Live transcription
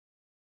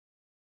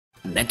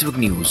Network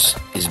News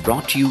is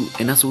brought to you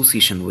in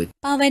association with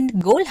Pavan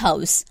Gold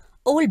House,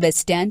 Old Bus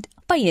Stand,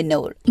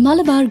 Payyanur.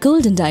 Malabar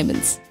Gold and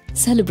Diamonds.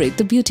 Celebrate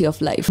the beauty of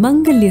life.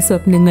 Mangalya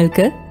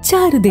Swapnangalku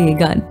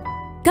Charudegan.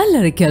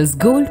 Kallarikals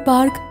Gold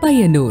Park,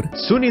 Payyanur.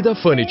 Sunitha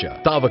Furniture,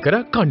 Tavakara,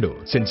 Kannur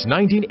since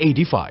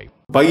 1985.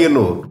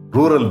 Payyanur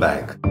Rural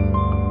Bank.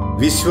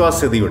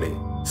 വിശ്വാസ്യതയുടെ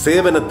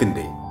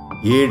സേവനത്തിന്റെ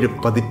 7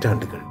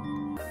 പതിറ്റാണ്ടുകൾ.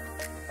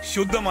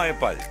 ശുദ്ധമായ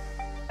പാൽ,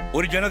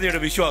 ഒരു ജനതയുടെ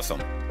വിശ്വാസം.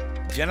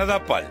 ജനതാ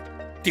പാൽ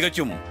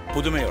തികച്ചും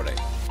പുതുമയോടെ.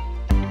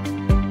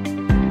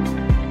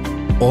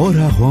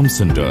 Aura Home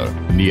Center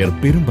near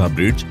Pirumba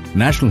Bridge,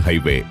 National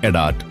Highway,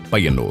 Edat,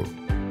 Payyanur.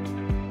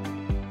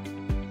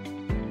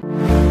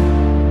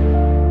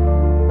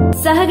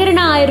 സഹകരണ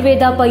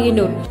Ayurveda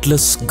Payyanur.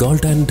 Atlas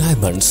Gold and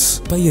Diamonds,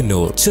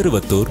 Payyanur,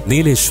 Cheruvattur,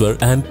 Neeleshwar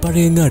and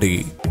Parayangadi.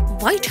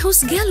 White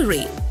House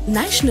Gallery,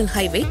 National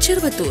Highway,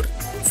 Cheruvattur.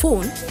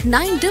 Phone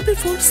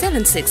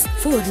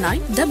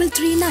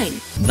 9447649339.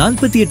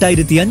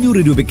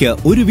 48,500 രൂപയ്ക്ക്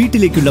ഒരു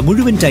വീട്ടിലേക്കുള്ള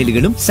മുഴുവൻ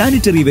ടൈലുകളും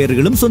സാനിറ്ററി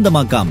വെയറുകളും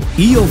സ്വന്തമാക്കാം.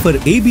 ഈ offer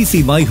ABC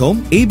My Home,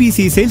 ABC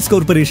sales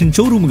corporation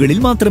ഷോറൂമുകളിൽ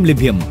മാത്രം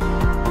ലഭ്യം.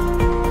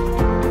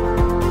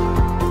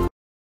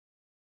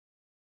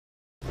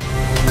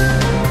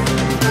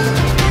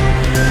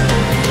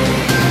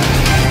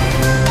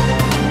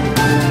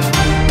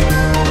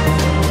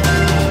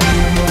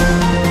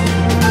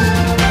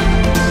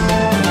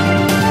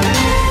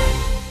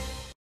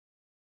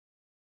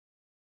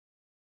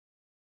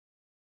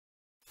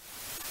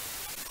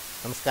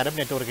 നമസ്കാരം.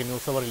 നെറ്റ്വർക്ക്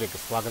ന്യൂസ് അവറിലേക്ക്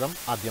സ്വാഗതം.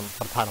 ആദ്യം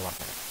പ്രധാന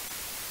വാർത്തകൾ.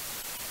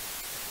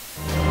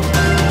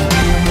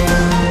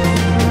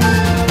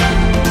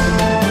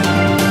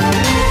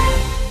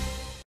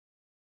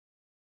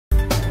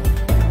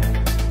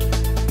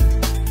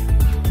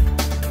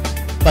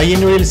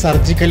 പയ്യന്നൂരിൽ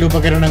സർജിക്കൽ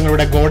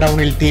ഉപകരണങ്ങളുടെ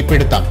ഗോഡൌണിൽ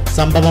തീപിടുത്തം.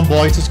 സംഭവം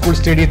ബോയ്സ് സ്കൂൾ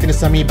സ്റ്റേഡിയത്തിന്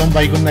സമീപം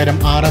വൈകുന്നേരം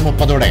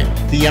 6:30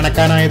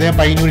 തീയണക്കാനായത്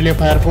പയ്യന്നൂരിലെ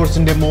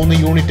ഫയർഫോഴ്സിന്റെ 3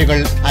 യൂണിറ്റുകൾ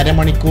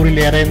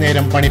അരമണിക്കൂറിലേറെ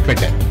നേരം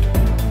പണിപ്പെട്ട്.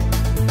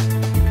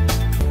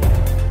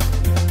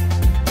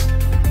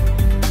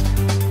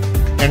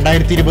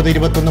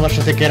 2020-21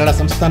 വർഷത്തെ കേരള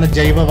സംസ്ഥാന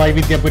ജൈവ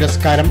വൈവിധ്യ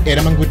പുരസ്കാരം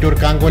എരമംകുറ്റൂർ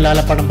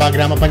കാങ്കോലാലപ്പടമ്പ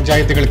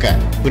ഗ്രാമപഞ്ചായത്തുകൾക്ക്.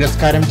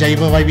 പുരസ്കാരം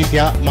ജൈവ വൈവിധ്യ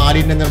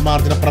മാലിന്യ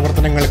നിർമ്മാർജ്ജന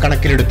പ്രവർത്തനങ്ങൾ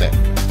കണക്കിലെടുത്ത്.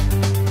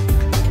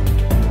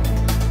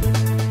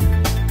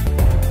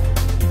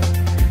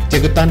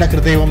 ചെകുത്താന്റെ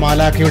ഹൃദയവും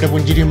മാലാഖയുടെ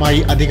പുഞ്ചിരിയുമായി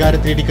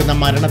അധികാരത്തിലിരിക്കുന്ന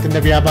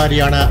മരണത്തിന്റെ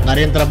വ്യാപാരിയാണ്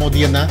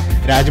നരേന്ദ്രമോദിയെന്ന്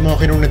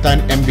രാജ്മോഹൻ ഉണ്ണിത്താൻ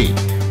MP.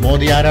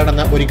 മോദി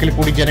ആരാണെന്ന് ഒരിക്കൽ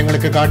കൂടി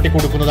ജനങ്ങൾക്ക്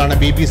കാട്ടിക്കൊടുക്കുന്നതാണ്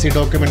BBC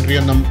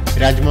ഡോക്യുമെന്ററിയെന്നും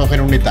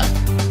രാജ്മോഹൻ ഉണ്ണിത്താൻ.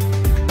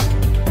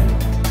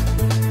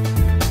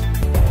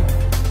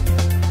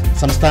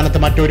 സംസ്ഥാനത്ത്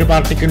മറ്റൊരു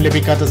പാർട്ടിക്കും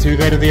ലഭിക്കാത്ത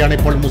സ്വീകാര്യതയാണ്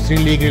ഇപ്പോൾ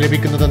മുസ്ലിം ലീഗിന്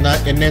ലഭിക്കുന്നതെന്ന്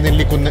എന്നെ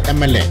നെല്ലിക്കുന്ന്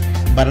MLA.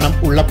 ഭരണം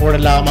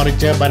ഉള്ളപ്പോഴല്ല,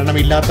 മറിച്ച്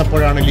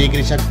ഭരണമില്ലാത്തപ്പോഴാണ്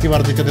ലീഗിന് ശക്തി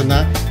വർദ്ധിച്ചതെന്ന്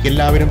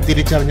എല്ലാവരും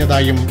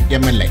തിരിച്ചറിഞ്ഞതായും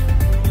MLA.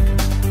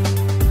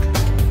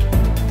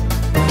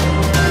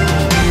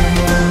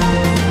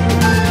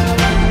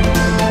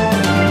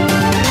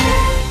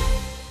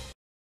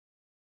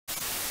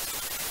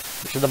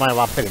 വിശദമായ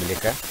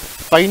വാർത്തകളിലേക്ക്.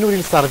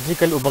 പയ്യന്നൂരിൽ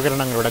സർജിക്കൽ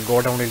ഉപകരണങ്ങളുടെ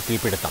ഗോഡൌണിൽ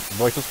തീപിടുത്തം.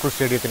 ബോയ്സ് സ്കൂൾ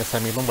സ്റ്റേഡിയത്തിന്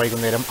സമീപം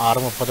വൈകുന്നേരം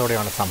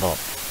 6:30 സംഭവം.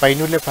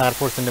 പയ്യന്നൂരിലെ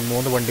ഫയർഫോഴ്സിന്റെ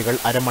 3 വണ്ടികൾ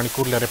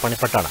അരമണിക്കൂറിലേറെ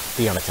പണിപ്പെട്ടാണ്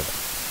തീയണച്ചത്.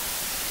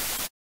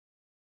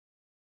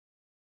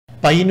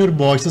 പയ്യന്നൂർ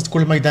ബോയ്സ്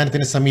സ്കൂൾ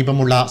മൈതാനത്തിന്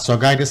സമീപമുള്ള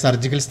സ്വകാര്യ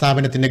സർജിക്കൽ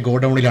സ്ഥാപനത്തിന്റെ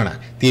ഗോഡൌണിലാണ്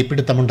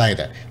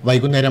തീപിടുത്തമുണ്ടായത്.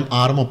 വൈകുന്നേരം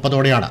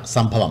 6:30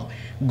 സംഭവം.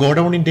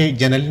 ഗോഡൌണിന്റെ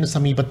ജനലിനു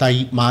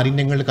സമീപത്തായി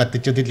മാലിന്യങ്ങൾ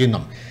കത്തിച്ചതിൽ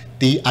നിന്നും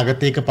തീ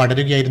അകത്തേക്ക്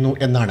പടരുകയായിരുന്നു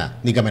എന്നാണ്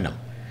നിഗമനം.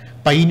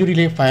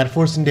 പയ്യന്നൂരിലെ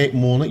ഫയർഫോഴ്സിന്റെ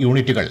 3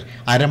 യൂണിറ്റുകൾ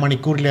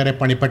അരമണിക്കൂറിലേറെ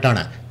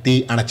പണിപ്പെട്ടാണ് തീ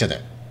അണച്ചത്.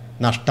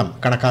 നഷ്ടം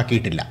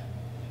കണക്കാക്കിയിട്ടില്ല.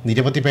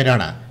 നിരവധി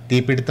പേരാണ്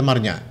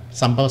തീപിടുത്തമറിഞ്ഞ്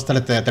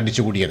സംഭവസ്ഥലത്ത്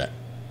തടിച്ചുകൂടിയത്.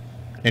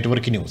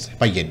 Network news,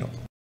 Payyanur.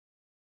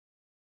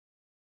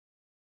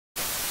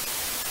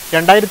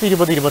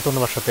 2020-21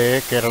 വർഷത്തെ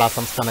കേരള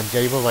സംസ്ഥാന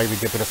ജൈവ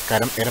വൈവിധ്യ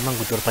പുരസ്കാരം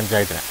എരമംകുറ്റൂർ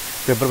പഞ്ചായത്തിന്.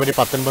 ഫെബ്രുവരി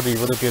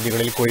 19-20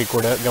 തീയതികളിൽ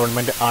Kozhikode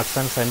government arts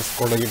and science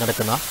കോളേജിൽ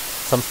നടക്കുന്ന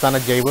സംസ്ഥാന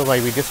ജൈവ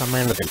വൈവിധ്യ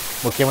സമ്മേളനത്തിൽ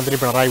മുഖ്യമന്ത്രി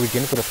പിണറായി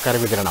വിജയൻ പുരസ്കാര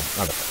വിതരണം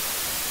നടത്തും.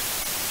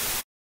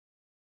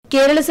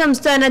 കേരള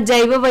സംസ്ഥാന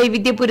ജൈവ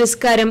വൈവിധ്യ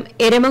പുരസ്കാരം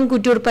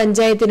എരമംകുറ്റൂർ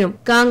പഞ്ചായത്തിനും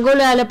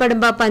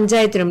കാങ്കോലാലപ്പടമ്പ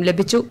പഞ്ചായത്തിനും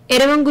ലഭിച്ചു.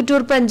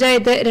 എരമംകുറ്റൂർ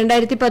പഞ്ചായത്ത്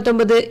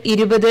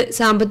 2019-20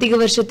 സാമ്പത്തിക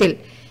വർഷത്തിൽ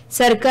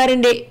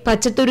സർക്കാരിന്റെ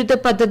പച്ചത്തുരുത്ത്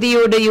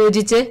പദ്ധതിയോട്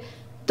യോജിച്ച്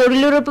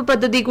തൊഴിലുറപ്പ്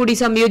പദ്ധതി കൂടി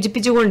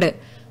സംയോജിപ്പിച്ചുകൊണ്ട്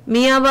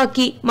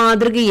മിയാവാക്കി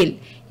മാതൃകയിൽ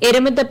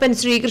എരമത്തപ്പൻ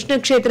ശ്രീകൃഷ്ണ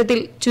ക്ഷേത്രത്തിൽ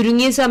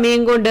ചുരുങ്ങിയ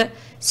സമയം കൊണ്ട്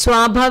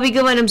സ്വാഭാവിക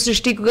വനം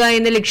സൃഷ്ടിക്കുക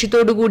എന്ന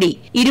ലക്ഷ്യത്തോടുകൂടി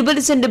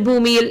 20 സെന്റ്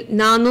ഭൂമിയിൽ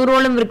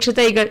 400ഓളം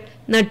വൃക്ഷത്തൈകൾ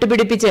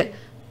നട്ടുപിടിപ്പിച്ച്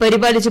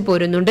പരിപാലിച്ചു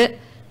പോരുന്നുണ്ട്.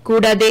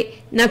 കൂടാതെ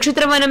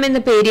നക്ഷത്രവനം എന്ന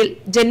പേരിൽ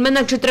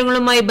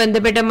ജന്മനക്ഷത്രങ്ങളുമായി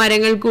ബന്ധപ്പെട്ട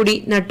മരങ്ങൾ കൂടി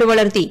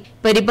നട്ടുവളർത്തി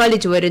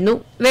പരിപാലിച്ചു വരുന്നു.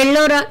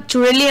 വെള്ളോറ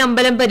ചുഴലി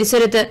അമ്പലം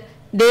പരിസരത്ത്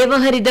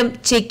ദേവഹരിതം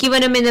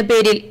ചെക്കിവനം എന്ന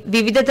പേരിൽ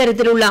വിവിധ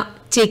തരത്തിലുള്ള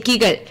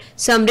ചെക്കികൾ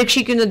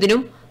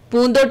സംരക്ഷിക്കുന്നതിനും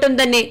പൂന്തോട്ടം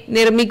തന്നെ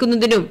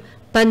നിർമ്മിക്കുന്നതിനും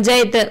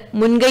പഞ്ചായത്ത്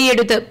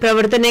മുൻകൈയെടുത്ത്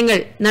പ്രവർത്തനങ്ങൾ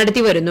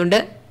നടത്തിവരുന്നുണ്ട്.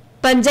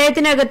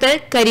 പഞ്ചായത്തിനകത്ത്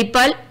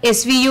കരിപ്പാൽ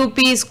SVUP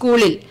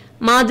സ്കൂളിൽ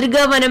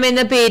മാതൃകാ വനം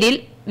എന്ന പേരിൽ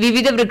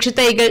വിവിധ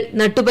വൃക്ഷത്തൈകൾ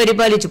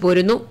നട്ടുപരിപാലിച്ചു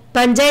പോരുന്നു.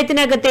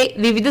 പഞ്ചായത്തിനകത്തെ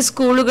വിവിധ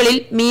സ്കൂളുകളിൽ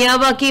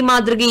മിയാവാക്കി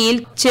മാതൃകയിൽ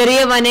ചെറിയ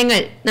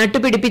വനങ്ങൾ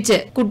നട്ടുപിടിപ്പിച്ച്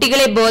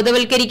കുട്ടികളെ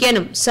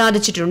ബോധവൽക്കരിക്കാനും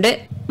സാധിച്ചിട്ടുണ്ട്.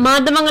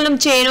 മാതമംഗലം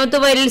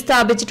ചേനോത്തുവയലിൽ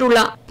സ്ഥാപിച്ചിട്ടുള്ള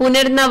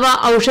പുനർനവ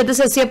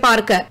ഔഷധസസ്യ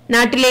പാർക്ക്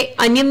നാട്ടിലെ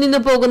അന്യം നിന്നു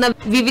പോകുന്ന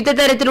വിവിധ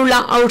തരത്തിലുള്ള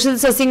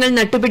ഔഷധസസ്യങ്ങൾ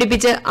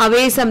നട്ടുപിടിപ്പിച്ച്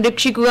അവയെ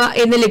സംരക്ഷിക്കുക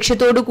എന്ന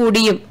ലക്ഷ്യത്തോടു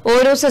കൂടിയും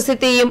ഓരോ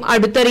സസ്യത്തെയും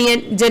അടുത്തറിയാൻ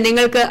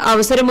ജനങ്ങൾക്ക്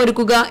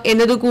അവസരമൊരുക്കുക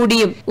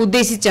എന്നതുകൂടിയും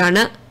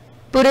ഉദ്ദേശിച്ചാണ്.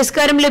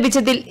 പുരസ്കാരം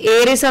ലഭിച്ചതിൽ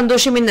ഏറെ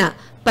സന്തോഷമെന്ന്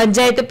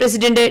പഞ്ചായത്ത്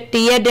പ്രസിഡന്റ്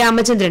ടി.ആർ.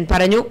 രാമചന്ദ്രൻ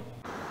പറഞ്ഞു.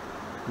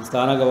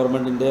 സംസ്ഥാന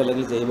ഗവൺമെന്റിന്റെ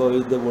അല്ലെങ്കിൽ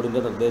ജൈവവൈവിധ്യ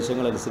ബോർഡിന്റെ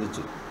നിർദ്ദേശങ്ങൾ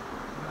അനുസരിച്ച്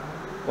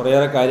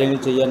കുറേയേറെ കാര്യങ്ങൾ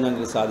ചെയ്യാൻ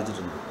ഞങ്ങൾക്ക്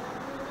സാധിച്ചിട്ടുണ്ട്.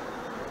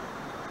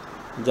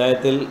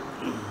 പഞ്ചായത്തിൽ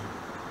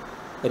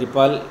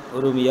കരിപ്പാൽ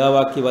ഒരു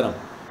മിയാവാക്കി വനം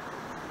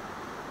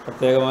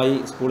പ്രത്യേകമായി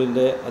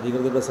സ്കൂളിൻ്റെ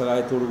അധികൃതരുടെ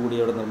സഹായത്തോടു കൂടി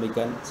അവിടെ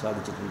നിർമ്മിക്കാൻ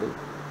സാധിച്ചിട്ടുണ്ട്.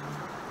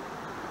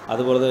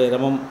 അതുപോലെ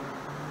തന്നെ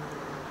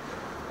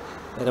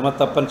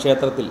എരമത്തപ്പൻ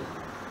ക്ഷേത്രത്തിൽ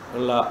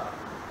ഉള്ള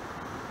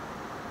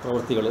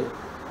പ്രവൃത്തികൾ,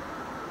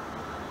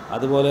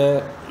 അതുപോലെ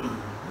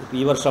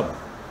ഈ വർഷം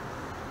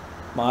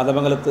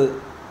മാതമംഗലത്ത്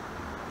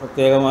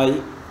പ്രത്യേകമായി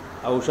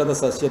ഔഷധ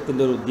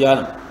സസ്യത്തിൻ്റെ ഒരു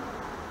ഉദ്യാനം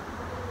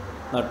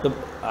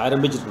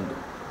ആരംഭിച്ചിട്ടുണ്ട്.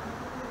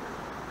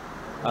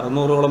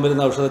 600ഓളം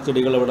വരുന്ന ഔഷധ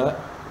ചെടികൾ ഇവിടെ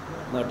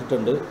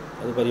നട്ടിട്ടുണ്ട്.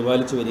 അത്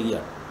പരിപാലിച്ച്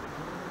വരികയാണ്.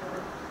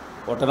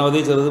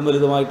 ഒട്ടനവധി ചെറുതും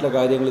വലുതുമായിട്ടുള്ള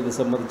കാര്യങ്ങൾ ഇത്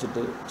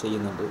സംബന്ധിച്ചിട്ട്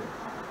ചെയ്യുന്നുണ്ട്.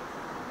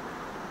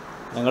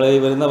 ഞങ്ങൾ ഈ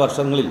വരുന്ന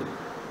വർഷങ്ങളിൽ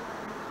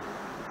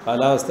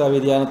കാലാവസ്ഥാ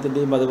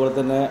വ്യതിയാനത്തിൻ്റെയും അതുപോലെ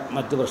തന്നെ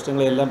മറ്റ്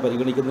പ്രശ്നങ്ങളെല്ലാം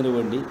പരിഗണിക്കുന്നതിന്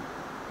വേണ്ടി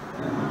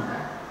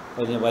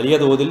വലിയ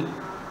തോതിൽ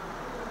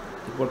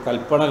ഇപ്പോൾ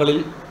കൽപ്പണകളിൽ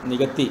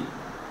നികത്തി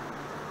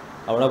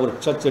അവിടെ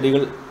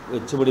വൃക്ഷച്ചെടികൾ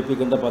വെച്ച്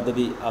പിടിപ്പിക്കേണ്ട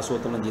പദ്ധതി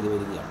ആസൂത്രണം ചെയ്തു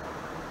വരികയാണ്.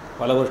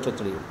 പല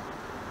വൃക്ഷച്ചെടികൾ.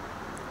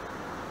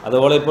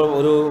 അതുപോലെ ഇപ്പോൾ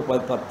ഒരു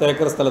 10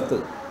 ഏക്കർ സ്ഥലത്ത്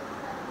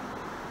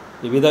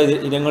വിവിധ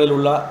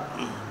ഇനങ്ങളിലുള്ള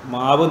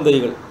മാവും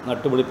തൈകൾ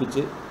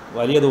നട്ടുപിടിപ്പിച്ച്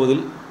വലിയ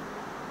തോതിൽ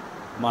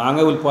മാങ്ങ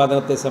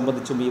ഉൽപ്പാദനത്തെ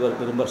സംബന്ധിച്ചും ഈ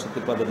വരും വർഷത്തെ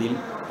പദ്ധതിയിൽ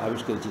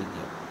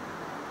ആവിഷ്കരിച്ചിരിക്കുകയാണ്.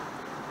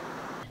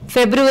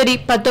 ഫെബ്രുവരി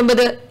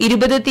 19,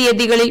 20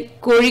 തീയതികളിൽ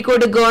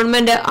Kozhikode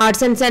government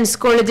arts and science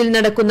കോളേജിൽ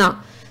നടക്കുന്ന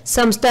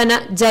സംസ്ഥാന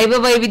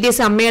ജൈവവൈവിധ്യ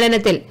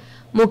സമ്മേളനത്തിൽ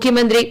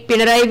മുഖ്യമന്ത്രി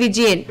പിണറായി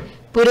വിജയൻ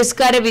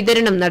പുരസ്കാര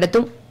വിതരണം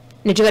നടത്തും.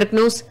 Network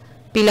news,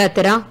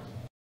 Pilathara.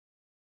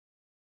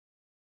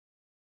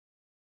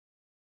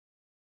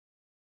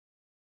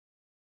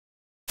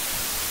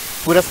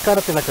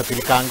 പുരസ്കാരത്തിളക്കത്തിൽ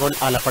കാങ്കോൽ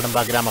ആലപ്പടമ്പ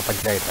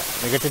ഗ്രാമപഞ്ചായത്ത്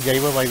മികച്ച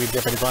ജൈവ വൈവിധ്യ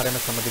പരിപാലന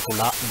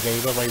സമിതിക്കുള്ള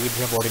ജൈവ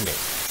വൈവിധ്യ ബോർഡിന്റെ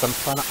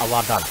സംസ്ഥാന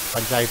അവാർഡാണ്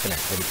പഞ്ചായത്തിന്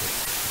ലഭിച്ചത്.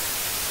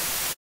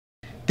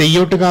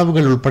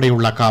 തെയ്യോട്ടുകാവുകൾ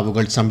ഉൾപ്പെടെയുള്ള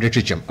കാവുകൾ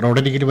സംരക്ഷിച്ചും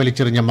റോഡരികിൽ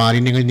വലിച്ചെറിഞ്ഞ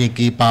മാലിന്യങ്ങൾ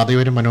നീക്കി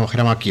പാതയോരം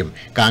മനോഹരമാക്കിയും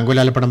കാങ്കോൽ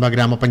ആലപ്പടമ്പ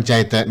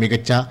ഗ്രാമപഞ്ചായത്ത്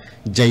മികച്ച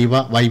ജൈവ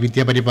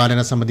വൈവിധ്യ പരിപാലന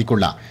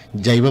സമിതിക്കുള്ള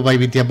ജൈവ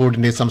വൈവിധ്യ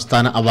ബോർഡിന്റെ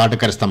സംസ്ഥാന അവാർഡ്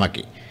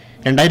കരസ്ഥമാക്കി.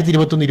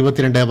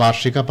 2021-22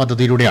 വാർഷിക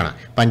പദ്ധതിയിലൂടെയാണ്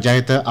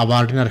പഞ്ചായത്ത്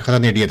അവാർഡിന് അർഹത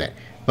നേടിയത്.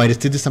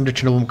 പരിസ്ഥിതി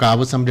സംരക്ഷണവും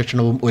കാവ്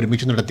സംരക്ഷണവും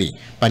ഒരുമിച്ച് നടത്തി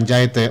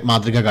പഞ്ചായത്ത്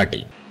മാതൃക കാട്ടി.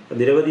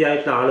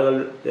 നിരവധിയായിട്ടുള്ള ആളുകൾ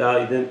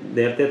ഇത്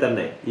നേരത്തെ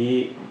തന്നെ ഈ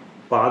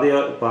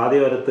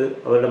പാതയോരത്ത്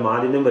അവരുടെ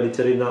മാലിന്യം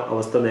വലിച്ചെറിയുന്ന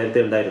അവസ്ഥ നേരത്തെ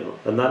ഉണ്ടായിരുന്നു.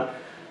 എന്നാൽ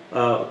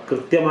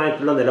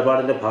കൃത്യമായിട്ടുള്ള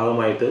നിലപാടിന്റെ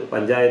ഭാഗമായിട്ട്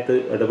പഞ്ചായത്ത്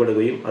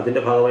ഇടപെടുകയും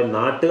അതിന്റെ ഭാഗമായി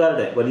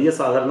നാട്ടുകാരുടെ വലിയ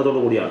സഹകരണത്തോടു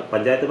കൂടിയാണ്,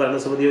 പഞ്ചായത്ത്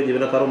ഭരണസമിതിയോ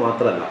ജീവനക്കാരോ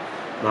മാത്രമല്ല,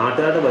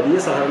 നാട്ടുകാരുടെ വലിയ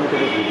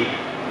സഹകരണത്തോടു കൂടി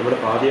നമ്മുടെ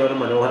പാതയോരം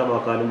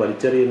മനോഹരമാക്കാനും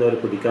വലിച്ചെറിയുന്നവരെ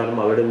പിടിക്കാനും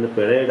അവിടെ നിന്ന്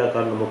പിഴ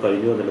ഈടാക്കാനും നമുക്ക്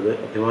കഴിഞ്ഞു എന്നുള്ളത്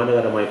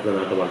അഭിമാനകരമായിട്ടുള്ള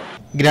നേട്ടമാണ്.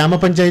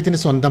 ഗ്രാമപഞ്ചായത്തിന്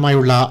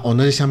സ്വന്തമായുള്ള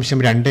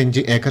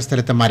 1.25 ഏക്കർ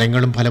സ്ഥലത്ത്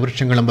മരങ്ങളും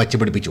ഫലവൃക്ഷങ്ങളും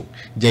വച്ചുപിടിപ്പിച്ചു.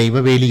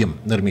 ജൈവവേലിയും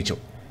നിർമ്മിച്ചു.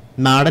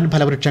 നാടൻ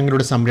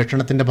ഫലവൃക്ഷങ്ങളുടെ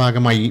സംരക്ഷണത്തിന്റെ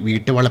ഭാഗമായി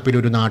വീട്ടുവളപ്പിൽ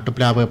ഒരു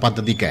നാട്ടുപ്ലാവ്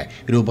പദ്ധതിക്ക്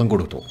രൂപം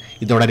കൊടുത്തു.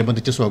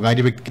 ഇതോടനുബന്ധിച്ച്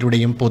സ്വകാര്യ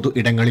വ്യക്തികളുടെയും പൊതു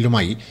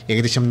ഇടങ്ങളിലുമായി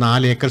ഏകദേശം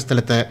 4 ഏക്കർ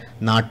സ്ഥലത്ത്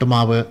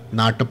നാട്ടുമാവ്,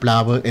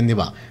 നാട്ടുപ്ലാവ്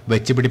എന്നിവ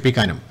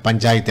വെച്ചുപിടിപ്പിക്കാനും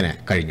പഞ്ചായത്തിന്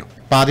കഴിഞ്ഞു.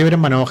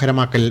 പാതയോരം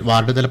മനോഹരമാക്കൽ,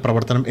 വാർഡുതല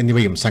പ്രവർത്തനം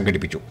എന്നിവയും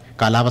സംഘടിപ്പിച്ചു.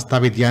 കാലാവസ്ഥാ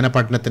വ്യതിയാന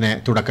പഠനത്തിന്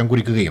തുടക്കം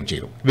കുറിക്കുകയും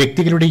ചെയ്തു.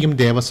 വ്യക്തികളുടെയും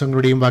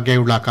ദേവസ്വങ്ങളുടെയും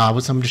വകയുള്ള കാവ്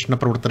സംരക്ഷണ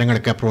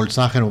പ്രവർത്തനങ്ങൾക്ക്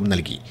പ്രോത്സാഹനവും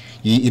നൽകി.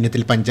 ഈ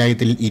ഇനത്തിൽ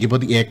പഞ്ചായത്തിൽ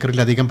 20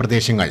 ഏക്കറിലധികം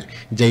പ്രദേശങ്ങൾ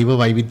ജൈവ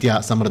വൈവിധ്യ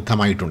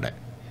സമൃദ്ധമായിട്ടുണ്ട്.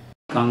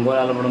 കാങ്കോൽ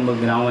ആലപ്പടമ്പ്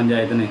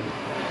ഗ്രാമപഞ്ചായത്തിന്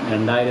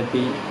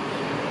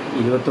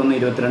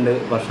 2021-22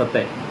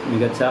 വർഷത്തെ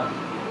മികച്ച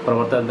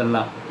പ്രവർത്തനത്തിനുള്ള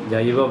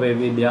ജൈവ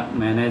വൈവിധ്യ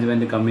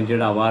മാനേജ്മെന്റ്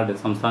കമ്മിറ്റിയുടെ അവാർഡ്,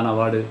 സംസ്ഥാന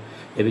അവാർഡ്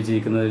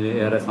ലഭിച്ചിരിക്കുന്നതിൽ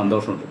ഏറെ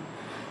സന്തോഷമുണ്ട്.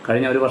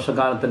 കഴിഞ്ഞ ഒരു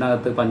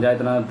വർഷക്കാലത്തിനകത്ത്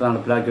പഞ്ചായത്തിനകത്ത്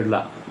നടപ്പിലാക്കിയിട്ടുള്ള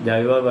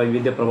ജൈവ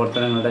വൈവിധ്യ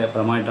പ്രവർത്തനങ്ങളുടെ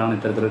ഫലമായിട്ടാണ്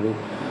ഇത്തരത്തിലൊരു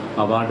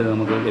അവാർഡ്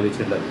നമുക്ക്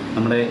ലഭിച്ചിട്ടുള്ളത്.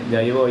 നമ്മുടെ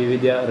ജൈവ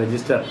വൈവിധ്യ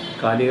രജിസ്റ്റർ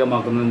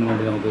കാലികമാക്കുന്നതിന്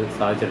വേണ്ടി നമുക്ക്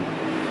സാധിച്ചിട്ടുണ്ട്.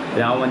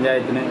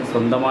 ഗ്രാമപഞ്ചായത്തിന്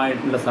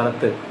സ്വന്തമായിട്ടുള്ള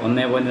സ്ഥലത്ത്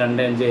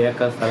 1.25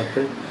 ഏക്കർ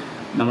സ്ഥലത്ത്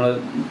നമ്മൾ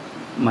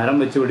മരം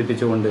വെച്ച്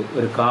പിടിപ്പിച്ചുകൊണ്ട്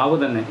ഒരു കാവ്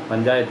തന്നെ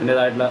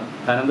പഞ്ചായത്തിൻ്റെതായിട്ടുള്ള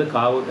തനത്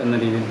കാവ് എന്ന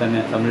രീതിയിൽ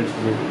തന്നെ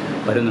സംരക്ഷിച്ച്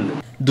വരുന്നുണ്ട്.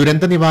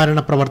 ദുരന്ത നിവാരണ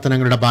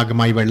പ്രവർത്തനങ്ങളുടെ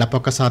ഭാഗമായി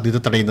വെള്ളപ്പൊക്ക സാധ്യത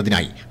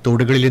തടയുന്നതിനായി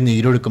തോടുകളിലെ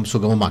നീരൊഴുക്കും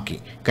സുഗമമാക്കി.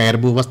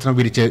 കയർഭൂവസ്ത്രം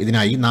വിരിച്ച്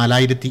ഇതിനായി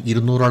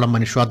 4200ഓളം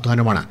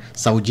മനുഷ്യാധ്വാനമാണ്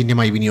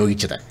സൗജന്യമായി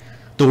വിനിയോഗിച്ചത്.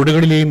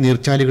 തോടുകളിലെയും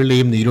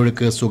നീർച്ചാലുകളിലെയും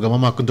നീരൊഴുക്ക്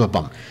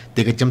സുഗമമാക്കുന്നതോടൊപ്പം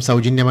തികച്ചും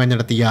സൗജന്യമായി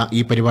നടത്തിയ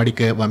ഈ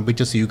പരിപാടിക്ക്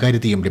വമ്പിച്ച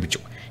സ്വീകാര്യതയും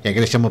ലഭിച്ചു.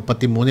 ഏകദേശം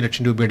 33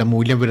 ലക്ഷം രൂപയുടെ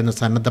മൂല്യം വരുന്ന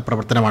സന്നദ്ധ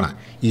പ്രവർത്തനമാണ്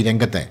ഈ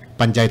രംഗത്ത്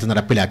പഞ്ചായത്ത്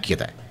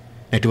നടപ്പിലാക്കിയത്.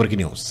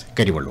 Network news,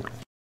 Karivellur.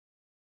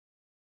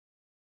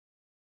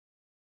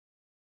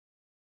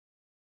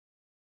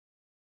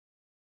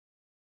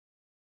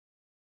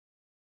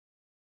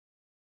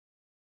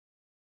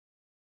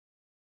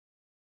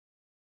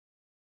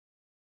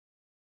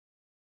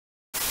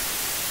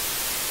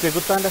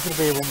 ചെകുത്താന്റെ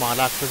ഹൃദയവും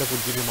മാലാഖയുടെ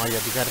പുഞ്ചിരിയുമായി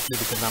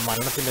അധികാരത്തിലിരിക്കുന്ന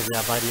മരണത്തിന്റെ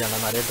വ്യാപാരിയാണ്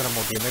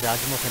നരേന്ദ്രമോദിയെന്ന്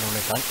രാജ്മോഹൻ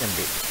ഉണ്ണിത്താൻ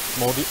MP.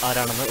 മോദി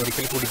ആരാണെന്ന്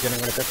ഒരിക്കൽ കൂടി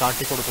ജനങ്ങൾക്ക്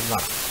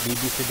കാട്ടിക്കൊടുക്കുന്നതാണ്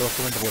BBC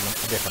ഡോക്യുമെന്ററിയെന്നും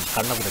അദ്ദേഹം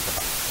കണ്ണുപിടിച്ചത്.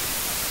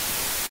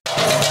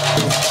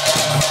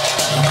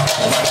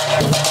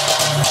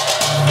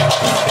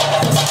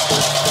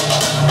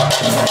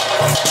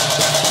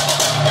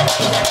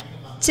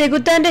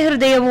 ചെകുത്താന്റെ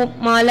ഹൃദയവും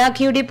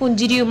മാലാഖയുടെ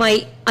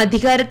പുഞ്ചിരിയുമായി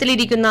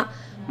അധികാരത്തിലിരിക്കുന്ന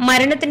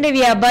മരണത്തിന്റെ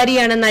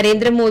വ്യാപാരിയാണ്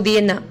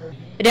നരേന്ദ്രമോദിയെന്ന്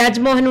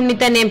രാജ്മോഹൻ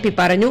ഉണ്ണിത്താൻ MP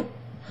പറഞ്ഞു.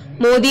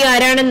 മോദി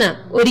ആരാണെന്ന്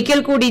ഒരിക്കൽ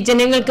കൂടി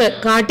ജനങ്ങൾക്ക്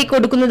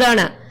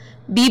കാട്ടിക്കൊടുക്കുന്നതാണ്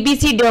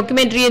BBC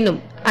ഡോക്യുമെന്ററിയെന്നും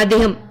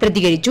അദ്ദേഹം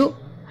പ്രതികരിച്ചു.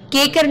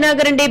 കെ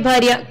കരുണാകരന്റെ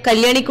ഭാര്യ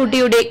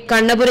കല്യാണിക്കുട്ടിയുടെ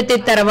കണ്ണപുരത്തെ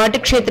തറവാട്ട്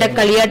ക്ഷേത്ര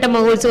കളിയാട്ട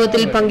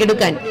മഹോത്സവത്തിൽ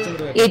പങ്കെടുക്കാൻ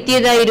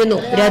എത്തിയതായിരുന്നു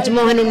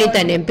രാജ്മോഹൻ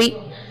ഉണ്ണിത്താൻ MP.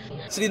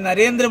 ശ്രീ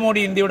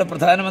നരേന്ദ്രമോദി ഇന്ത്യയുടെ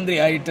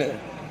പ്രധാനമന്ത്രിയായിട്ട്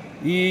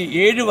ഈ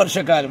 7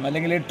 വർഷക്കാലം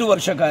അല്ലെങ്കിൽ 8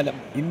 വർഷക്കാലം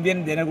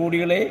ഇന്ത്യൻ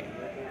ജനകോടികളെ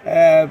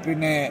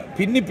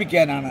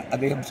ഭിന്നിപ്പിക്കാനാണ്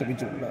അദ്ദേഹം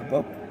ശ്രമിച്ചിട്ടുള്ളത്.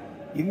 അപ്പോൾ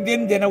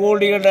ഇന്ത്യൻ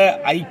ജനകോടികളുടെ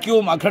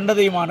ഐക്യവും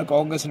അഖണ്ഡതയുമാണ്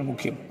കോൺഗ്രസിന്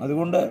മുഖ്യം.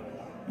 അതുകൊണ്ട്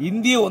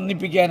ഇന്ത്യയെ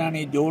ഒന്നിപ്പിക്കാനാണ്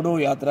ഈ ജോഡോ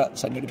യാത്ര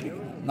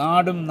സംഘടിപ്പിക്കുന്നത്.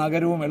 നാടും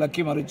നഗരവും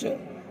ഇളക്കിമറിച്ച്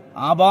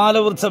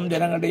ആബാലവൃദ്ധം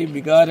ജനങ്ങളുടെയും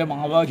വികാരം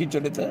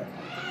ആവാഹിച്ചെടുത്ത്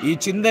ഈ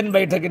ചിന്തൻ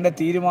ബൈഠക്കിൻ്റെ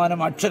തീരുമാനം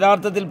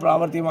അക്ഷരാർത്ഥത്തിൽ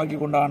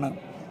പ്രാവർത്തികമാക്കിക്കൊണ്ടാണ്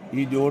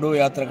ഈ ജോഡോ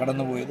യാത്ര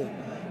കടന്നുപോയത്.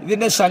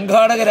 ഇതിൻ്റെ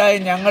സംഘാടകരായ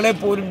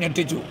ഞങ്ങളെപ്പോലും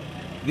ഞെട്ടിച്ചു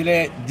ഇതിലെ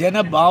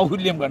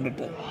ജനബാഹുല്യം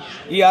കണ്ടിട്ട്.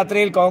 ഈ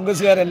യാത്രയിൽ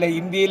കോൺഗ്രസ്സുകാരല്ല,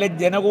 ഇന്ത്യയിലെ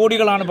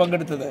ജനകോടികളാണ്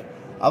പങ്കെടുത്തത്.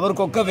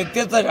 അവർക്കൊക്കെ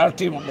വ്യത്യസ്ത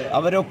രാഷ്ട്രീയമുണ്ട്.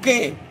 അവരൊക്കെ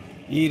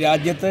ഈ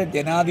രാജ്യത്ത്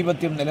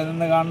ജനാധിപത്യം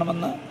നിലനിന്ന്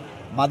കാണണമെന്ന്,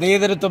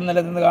 മതേതരത്വം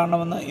നിലനിന്ന്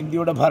കാണണമെന്ന്,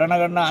 ഇന്ത്യയുടെ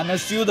ഭരണഘടന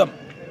അനസ്യൂതം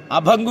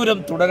അഭംഗുരം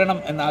തുടരണം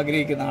എന്ന്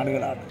ആഗ്രഹിക്കുന്ന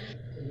ആളുകളാണ്.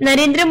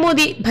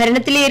 നരേന്ദ്രമോദി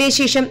ഭരണത്തിലേറിയ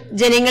ശേഷം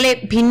ജനങ്ങളെ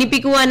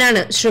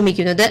ഭിന്നിപ്പിക്കുവാനാണ്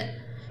ശ്രമിക്കുന്നത്.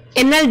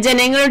 എന്നാൽ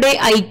ജനങ്ങളുടെ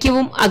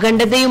ഐക്യവും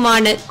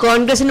അഖണ്ഡതയുമാണ്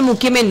കോൺഗ്രസിന്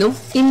മുഖ്യമെന്നും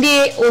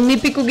ഇന്ത്യയെ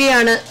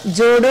ഒന്നിപ്പിക്കുകയാണ്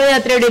ജോഡോ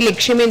യാത്രയുടെ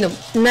ലക്ഷ്യമെന്നും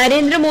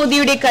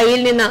നരേന്ദ്രമോദിയുടെ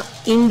കയ്യിൽ നിന്ന്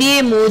ഇന്ത്യയെ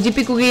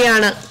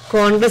മോചിപ്പിക്കുകയാണ്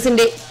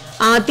കോൺഗ്രസിന്റെ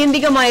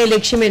ആത്യന്തികമായ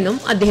ലക്ഷ്യമെന്നും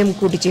അദ്ദേഹം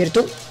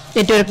കൂട്ടിച്ചേർത്തു.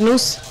 Network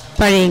news,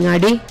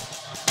 Pazhayangadi.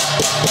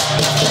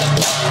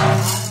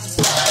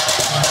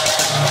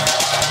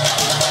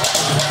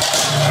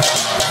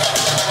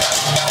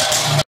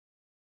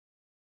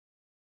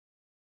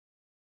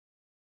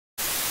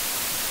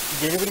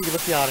 ജനുവരി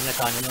 26-ന്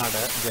കാഞ്ഞങ്ങാട്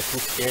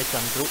ജസ്റ്റിസ് കെ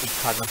ചന്ദ്രു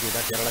ഉദ്ഘാടനം ചെയ്ത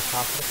കേരള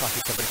ശാസ്ത്ര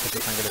സാഹിത്യ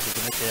പരിഷത്തിൽ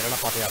സംഘടിപ്പിക്കുന്ന കേരള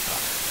പദയാത്ര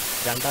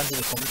 2ാം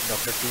ദിവസം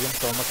ഡോക്ടർ TM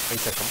തോമസ്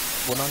ഐസക്കും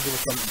 3ാം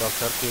ദിവസം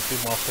ഡോക്ടർ KP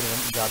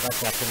മോഹനനും ജാഥ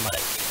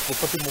ക്യാപ്റ്റന്മാരായി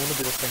 33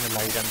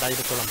 ദിവസങ്ങളിലായി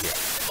 2000-ഓളം പേർ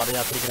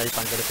പദയാത്രികരായി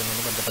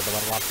പങ്കെടുക്കുമെന്ന്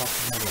ബന്ധപ്പെട്ടവർ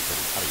വാർത്താസമ്മേളനത്തിൽ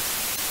അറിയിച്ചു.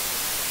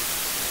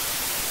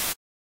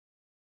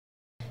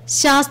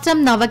 ശാസ്ത്രം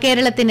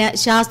നവകേരളത്തിന്,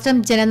 ശാസ്ത്രം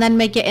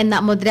ജനനന്മയ്ക്ക് എന്ന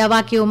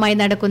മുദ്രാവാക്യവുമായി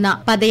നടക്കുന്ന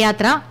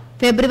പദയാത്ര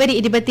ഫെബ്രുവരി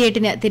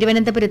 28-ന്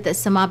തിരുവനന്തപുരത്ത്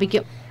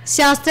സമാപിക്കും.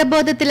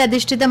 ശാസ്ത്രബോധത്തിൽ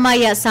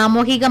അധിഷ്ഠിതമായ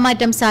സാമൂഹിക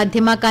മാറ്റം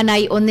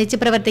സാധ്യമാക്കാനായി ഒന്നിച്ച്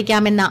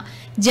പ്രവർത്തിക്കാമെന്ന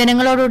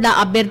ജനങ്ങളോടുള്ള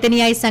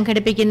അഭ്യർത്ഥനയായി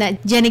സംഘടിപ്പിക്കുന്ന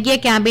ജനകീയ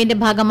ക്യാമ്പയിന്റെ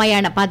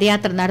ഭാഗമായാണ്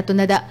പദയാത്ര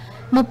നടത്തുന്നത്.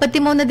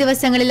 33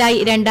 ദിവസങ്ങളിലായി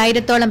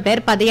 2000-ഓളം പേർ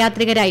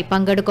പദയാത്രികരായി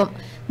പങ്കെടുക്കും.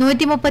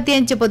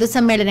 135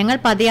 പൊതുസമ്മേളനങ്ങൾ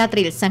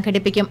പദയാത്രയിൽ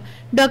സംഘടിപ്പിക്കും.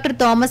 Doctor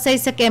Thomas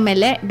Isaac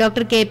MLA,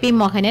 doctor KP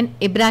Mohanan,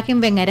 Ibrahim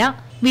Vengara,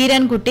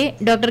 Veerankutty,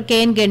 doctor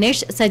KN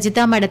Ganesh, Sajitha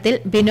മഠത്തിൽ,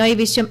 Binoy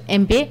Viswam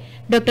MP,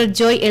 doctor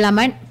Joy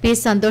Elamon, P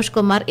Santhosh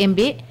Kumar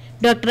MP,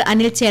 doctor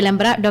Anil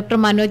Chelembra, doctor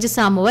Manoj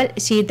Samuel,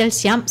 Sheetal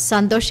Shyam,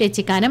 Santhosh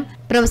Echikkanam,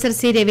 professor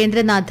C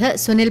Ravindranath,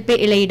 Sunil P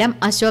Ilayidam,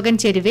 Ashokan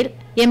ചെരുവിൽ,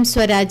 M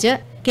Swaraj,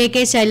 KK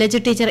Shailaja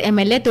teacher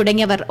MLA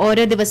തുടങ്ങിയവർ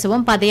ഓരോ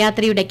ദിവസവും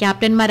പദയാത്രയുടെ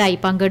ക്യാപ്റ്റന്മാരായി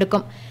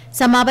പങ്കെടുക്കും.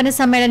 സമാപന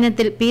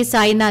സമ്മേളനത്തിൽ P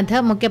സായിനാഥ്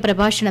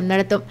മുഖ്യപ്രഭാഷണം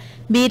നടത്തും.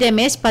 B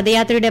രമേശ്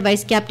പദയാത്രയുടെ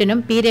വൈസ് ക്യാപ്റ്റനും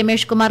P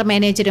Ramesh Kumar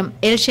മാനേജരും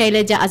L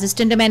Shailaja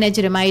assistant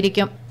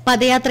മാനേജറുമായിരിക്കും.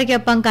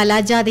 പദയാത്രയ്ക്കൊപ്പം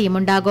കലാജാഥയും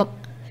ഉണ്ടാകും.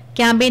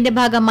 ക്യാമ്പയിന്റെ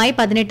ഭാഗമായി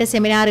 18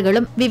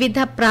 സെമിനാറുകളും വിവിധ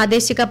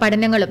പ്രാദേശിക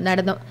പഠനങ്ങളും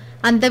നടന്നു.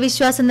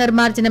 അന്ധവിശ്വാസ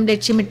നിർമ്മാർജ്ജനം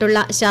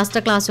ലക്ഷ്യമിട്ടുള്ള ശാസ്ത്ര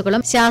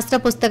ക്ലാസുകളും ശാസ്ത്ര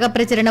പുസ്തക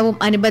പ്രചരണവും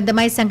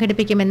അനുബന്ധമായി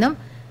സംഘടിപ്പിക്കുമെന്നും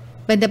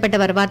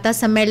ബന്ധപ്പെട്ടവർ വാർത്താ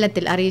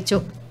സമ്മേളനത്തിൽ അറിയിച്ചു.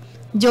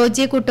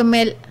 Joji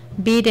കുട്ടുമേൽ,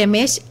 B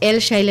Ramesh, L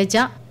Shailaja,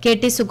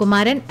 KT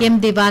Sukumaran, M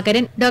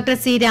Divakaran, doctor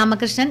C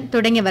Ramakrishnan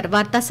തുടങ്ങിയവർ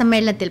വാർത്താ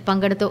സമ്മേളനത്തിൽ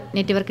പങ്കെടുത്തു.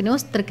 Network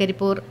news,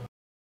 Trikaripur.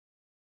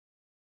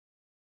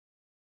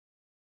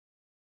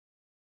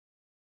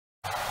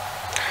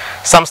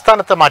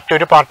 സംസ്ഥാനത്ത്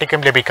മറ്റൊരു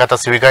പാർട്ടിക്കും ലഭിക്കാത്ത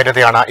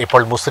സ്വീകാര്യതയാണ്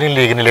ഇപ്പോൾ മുസ്ലിം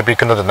ലീഗിന്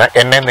ലഭിക്കുന്നതെന്ന്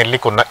NA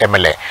നെല്ലിക്കുന്ന്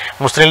MLA.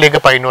 മുസ്ലിം ലീഗ്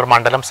പയ്യന്നൂർ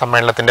മണ്ഡലം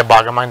സമ്മേളനത്തിന്റെ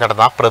ഭാഗമായി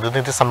നടന്ന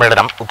പ്രതിനിധി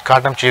സമ്മേളനം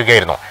ഉദ്ഘാടനം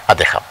ചെയ്യുകയായിരുന്നു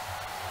അദ്ദേഹം.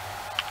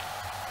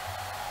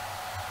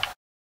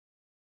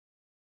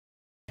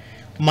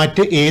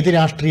 മറ്റ് ഏത്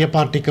രാഷ്ട്രീയ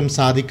പാർട്ടിക്കും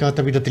സാധിക്കാത്ത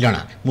വിധത്തിലാണ്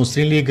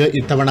മുസ്ലിം ലീഗ്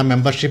ഇത്തവണ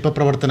മെമ്പർഷിപ്പ്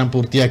പ്രവർത്തനം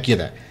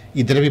പൂർത്തിയാക്കിയത്.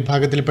 ഇതര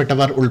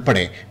വിഭാഗത്തിൽപ്പെട്ടവർ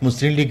ഉൾപ്പെടെ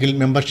മുസ്ലിം ലീഗിൽ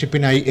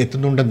മെമ്പർഷിപ്പിനായി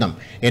എത്തുന്നുണ്ടെന്നും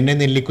എന്നെ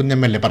നെല്ലിക്കുന്ന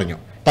MLA പറഞ്ഞു.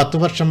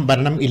 10 വർഷം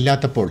ഭരണം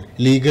ഇല്ലാത്തപ്പോൾ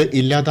ലീഗ്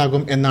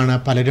ഇല്ലാതാകും എന്നാണ്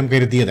പലരും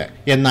കരുതിയത്.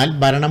 എന്നാൽ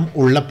ഭരണം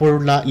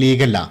ഉള്ളപ്പോഴുള്ള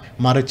ലീഗല്ല,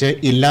 മറിച്ച്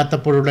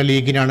ഇല്ലാത്തപ്പോഴുള്ള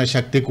ലീഗിനാണ്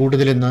ശക്തി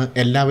കൂടുതലെന്ന്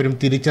എല്ലാവരും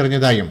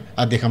തിരിച്ചറിഞ്ഞതായും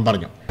അദ്ദേഹം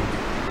പറഞ്ഞു.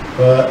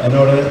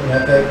 എന്നോട്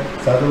നേരത്തെ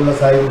സദുള്ള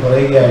സാഹിബ്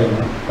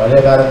പറയുകയായിരുന്നു, പഴയ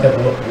കാലത്തെ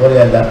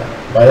പോലെയല്ല,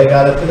 പഴയ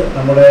കാലത്ത്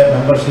നമ്മുടെ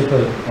മെമ്പർഷിപ്പ്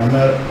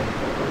നമ്മൾ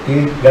ഈ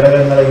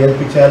ഘടകങ്ങളെ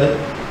ഏൽപ്പിച്ചാൽ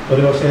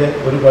ഒരുപക്ഷെ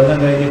ഒരു കൊല്ലം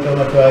കഴിഞ്ഞിട്ടോ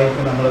മറ്റോ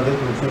ആയിട്ട് നമ്മളത്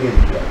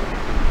പൂർത്തീകരിക്കുക.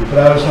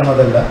 ഇപ്രാവശ്യം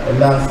അതല്ല,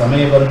 എല്ലാം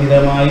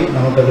സമയബന്ധിതമായി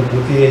നമുക്കത്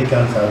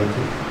പൂർത്തീകരിക്കാൻ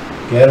സാധിച്ചു.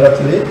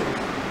 കേരളത്തിൽ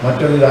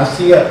മറ്റൊരു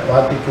രാഷ്ട്രീയ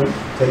പാർട്ടിക്കും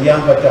ചെയ്യാൻ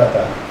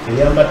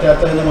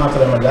പറ്റാത്തതെന്ന്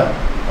മാത്രമല്ല,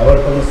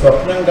 അവർക്കൊന്ന്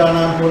സ്വപ്നം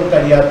കാണാൻ പോലും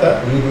കഴിയാത്ത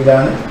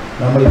രീതിയിലാണ്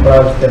നമ്മൾ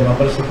ഇപ്രാവശ്യത്തെ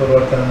മെമ്പർഷിപ്പ്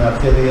പ്രവർത്തനം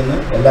നടത്തിയത് എന്ന്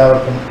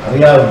എല്ലാവർക്കും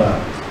അറിയാവുന്നതാണ്.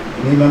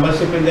 ഈ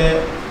മെമ്പർഷിപ്പിൻ്റെ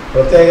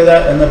പ്രത്യേകത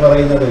എന്ന്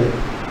പറയുന്നത്,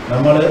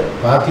 നമ്മൾ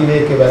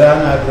പാർട്ടിയിലേക്ക് വരാൻ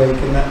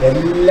ആഗ്രഹിക്കുന്ന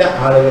എല്ലാ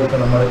ആളുകൾക്കും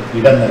നമ്മൾ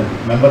ഇടം നൽകി,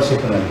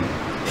 മെമ്പർഷിപ്പ് നൽകി.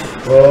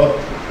 ഇപ്പോൾ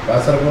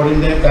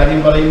കാസർഗോഡിൻ്റെ കാര്യം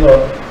പറയുമ്പോൾ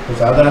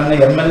സാധാരണ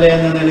MLA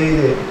എന്ന നിലയിൽ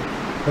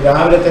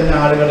രാവിലെ തന്നെ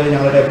ആളുകൾ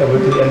ഞങ്ങളുടെയൊക്കെ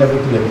എൻ്റെ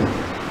വീട്ടിലെത്തും.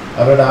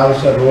 അവരുടെ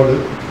ആവശ്യം റോഡ്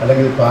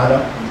അല്ലെങ്കിൽ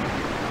പാലം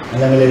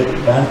അല്ലെങ്കിൽ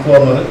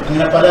ട്രാൻസ്ഫോർമർ,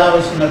 അങ്ങനെ പല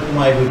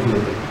ആവശ്യങ്ങൾക്കുമായി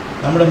വീട്ടിലെത്തും.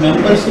 നമ്മുടെ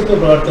മെമ്പർഷിപ്പ്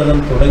പ്രവർത്തനം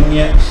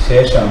തുടങ്ങിയ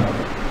ശേഷം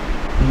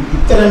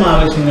ഇത്തരം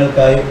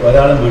ആവശ്യങ്ങൾക്കായി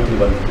ഒരാളും വീട്ടിൽ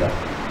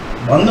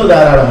വന്നു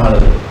ധാരാളം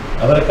ആളുകൾ.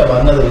 അവരൊക്കെ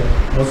വന്നത്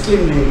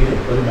മുസ്ലിം ലീഗിൽ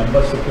ഒരു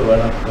മെമ്പർഷിപ്പ്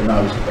വേണം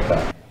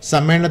എന്നാവശ്യപ്പെട്ടാണ്.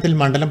 സമ്മേളനത്തിൽ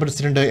മണ്ഡലം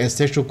പ്രസിഡന്റ്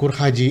SA ഷുക്കൂർ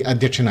ഹാജി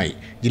അധ്യക്ഷനായി.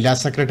 ജില്ലാ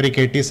secretary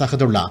KT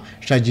Sahadulla,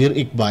 Shajeer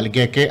Iqbal,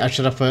 KK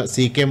Ashraf,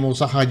 CK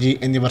Musa Haji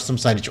എന്നിവർ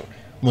സംസാരിച്ചു.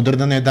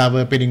 മുതിർന്ന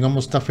നേതാവ് പെരിങ്ങം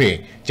മുസ്തഫയെ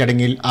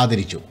ചടങ്ങിൽ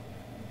ആദരിച്ചു.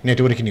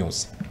 Network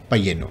news,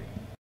 Payyanur.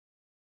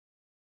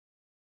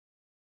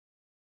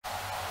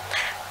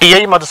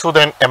 TI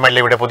Madhusoodanan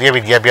MLAയുടെ പുതിയ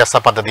വിദ്യാഭ്യാസ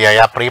പദ്ധതിയായ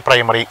pre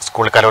primary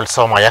school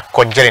കലോത്സവമായ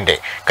കൊഞ്ചലിന്റെ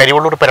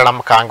Karivellur Peralam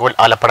Kankol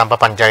Alappadamba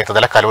panchayat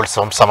തല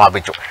കലോത്സവം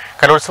സമാപിച്ചു.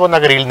 കലോത്സവ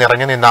നഗരിയിൽ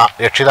നിറഞ്ഞു നിന്ന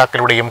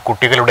രക്ഷിതാക്കളുടെയും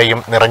കുട്ടികളുടെയും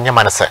നിറഞ്ഞ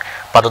മനസ്സ്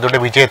പദ്ധതിയുടെ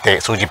വിജയത്തെ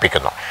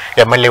സൂചിപ്പിക്കുന്നു.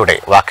 MLAയുടെ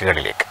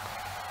വാക്കുകളിലേക്ക്.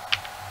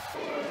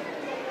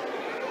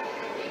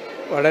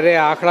 വളരെ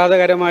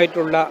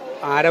ആഹ്ലാദകരമായിട്ടുള്ള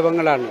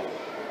ആരവങ്ങളാണ്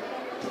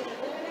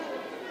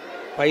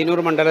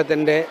പയ്യന്നൂർ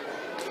മണ്ഡലത്തിൻ്റെ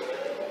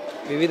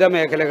വിവിധ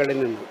മേഖലകളിൽ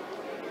നിന്ന്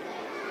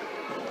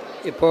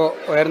ഇപ്പോൾ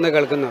ഉയർന്നു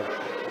കേൾക്കുന്നത്.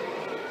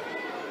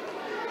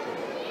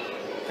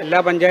 എല്ലാ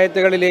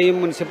പഞ്ചായത്തുകളിലെയും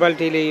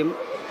മുനിസിപ്പാലിറ്റിയിലെയും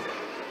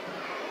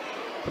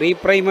പ്രീ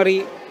പ്രൈമറി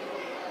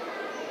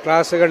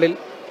ക്ലാസ്സുകളിൽ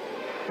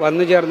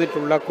വന്നു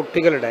ചേർന്നിട്ടുള്ള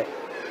കുട്ടികളുടെ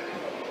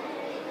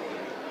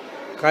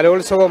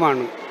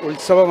കലോത്സവമാണ്,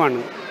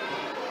 ഉത്സവമാണ്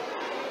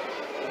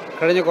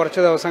കഴിഞ്ഞ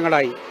കുറച്ച്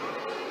ദിവസങ്ങളായി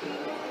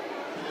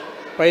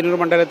പയ്യന്നൂർ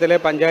മണ്ഡലത്തിലെ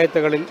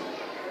പഞ്ചായത്തുകളിൽ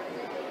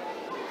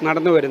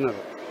നടന്നു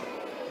വരുന്നത്.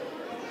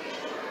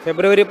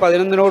 ഫെബ്രുവരി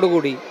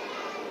 11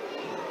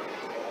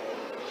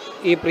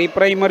 ഈ പ്രീ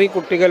പ്രൈമറി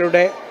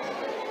കുട്ടികളുടെ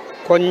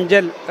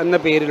കൊഞ്ചൽ എന്ന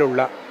പേരിലുള്ള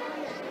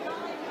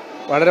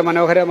വളരെ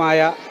മനോഹരമായ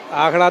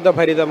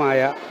ആഹ്ലാദഭരിതമായ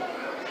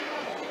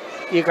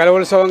ഈ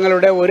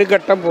കലോത്സവങ്ങളുടെ ഒരു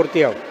ഘട്ടം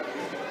പൂർത്തിയാവും.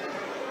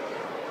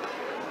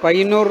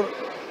 പയ്യന്നൂർ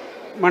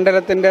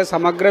മണ്ഡലത്തിൻ്റെ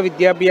സമഗ്ര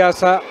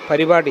വിദ്യാഭ്യാസ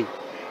പരിപാടി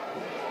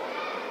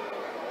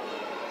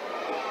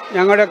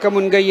ഞങ്ങളുടെയൊക്കെ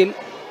മുൻകൈയിൽ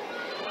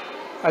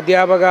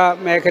അധ്യാപക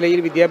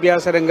മേഖലയിൽ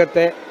വിദ്യാഭ്യാസ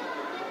രംഗത്തെ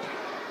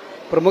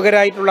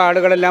പ്രമുഖരായിട്ടുള്ള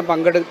ആളുകളെല്ലാം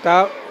പങ്കെടുത്ത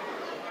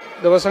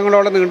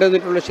ദിവസങ്ങളോളം നീണ്ടു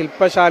നിന്നിട്ടുള്ള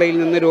ശില്പശാലയിൽ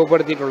നിന്ന്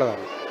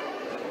രൂപപ്പെടുത്തിയിട്ടുള്ളതാണ്.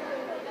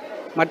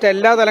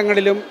 മറ്റെല്ലാ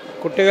തലങ്ങളിലും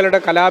കുട്ടികളുടെ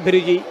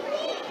കലാഭിരുചി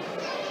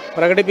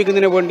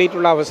പ്രകടിപ്പിക്കുന്നതിന്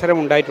വേണ്ടിയിട്ടുള്ള അവസരം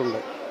ഉണ്ടായിട്ടുണ്ട്.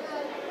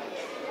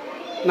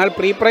 എന്നാൽ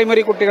പ്രീ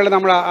പ്രൈമറി കുട്ടികൾ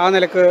നമ്മൾ ആ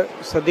നിലക്ക്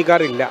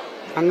ശ്രദ്ധിക്കാറില്ല.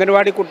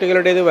 അംഗൻവാടി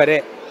കുട്ടികളുടേത് വരെ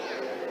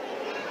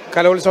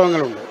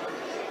കലോത്സവങ്ങളുണ്ട്.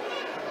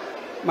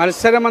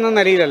 മത്സരമെന്ന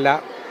നിലയിലല്ല,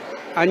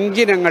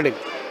 5 ഇനങ്ങളിൽ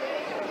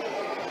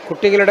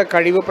കുട്ടികളുടെ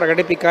കഴിവ്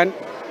പ്രകടിപ്പിക്കാൻ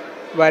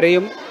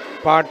വരയും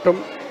പാട്ടും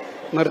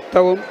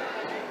നൃത്തവും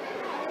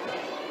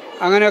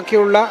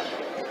അങ്ങനെയൊക്കെയുള്ള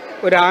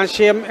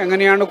ഒരാശയം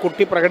എങ്ങനെയാണ്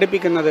കുട്ടി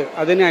പ്രകടിപ്പിക്കുന്നത്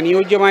അതിന്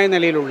അനുയോജ്യമായ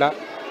നിലയിലുള്ള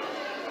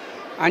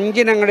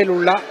 5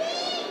 ഇനങ്ങളിലുള്ള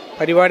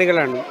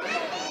പരിപാടികളാണ്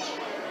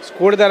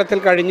സ്കൂൾ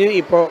തലത്തിൽ കഴിഞ്ഞ്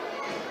ഇപ്പോൾ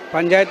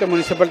പഞ്ചായത്ത്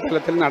മുനിസിപ്പൽ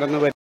തലത്തിൽ നടന്നു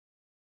വരുന്നത്.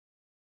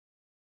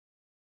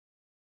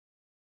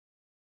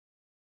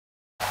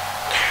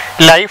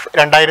 ലൈഫ്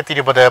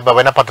 2020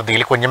 ഭവന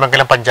പദ്ധതിയിൽ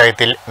കുഞ്ഞിമംഗലം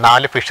പഞ്ചായത്തിൽ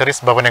 4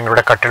 ഫിഷറീസ്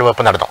ഭവനങ്ങളുടെ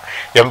കെട്ടിടവെപ്പ് നടന്നു.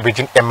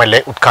 വിജിൻ MLA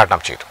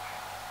ഉദ്ഘാടനം ചെയ്തു.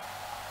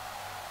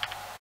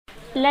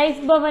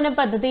 ലൈഫ് ഭവന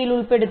പദ്ധതിയിൽ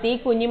ഉൾപ്പെടുത്തി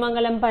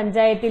കുഞ്ഞിമംഗലം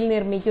പഞ്ചായത്തിൽ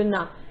നിർമ്മിക്കുന്ന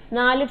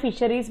 4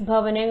 ഫിഷറീസ്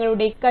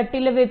ഭവനങ്ങളുടെ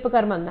കട്ടിലവെപ്പ്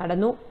കർമ്മം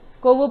നടന്നു.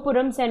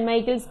 കൊവ്വപ്പുറം സെന്റ്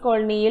മൈക്കിൾസ്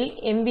കോളനിയിൽ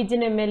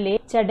വിജിൻ MLA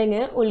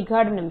ചടങ്ങ്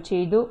ഉദ്ഘാടനം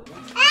ചെയ്തു.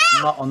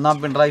 ഒന്നാം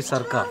പിണറായി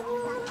സർക്കാർ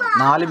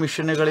 4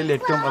 മിഷനുകളിൽ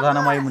ഏറ്റവും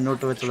പ്രധാനമായി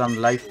മുന്നോട്ട് വെച്ചതാണ്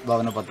ലൈഫ്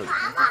ഭവന പദ്ധതി.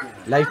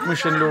 ലൈഫ്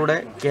മിഷനിലൂടെ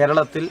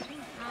കേരളത്തിൽ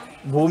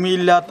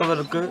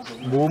ഭൂമിയില്ലാത്തവർക്ക്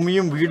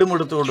ഭൂമിയും വീടും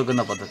എടുത്തു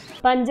കൊടുക്കുന്ന പദ്ധതി.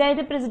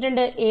 പഞ്ചായത്ത്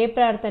പ്രസിഡന്റ് A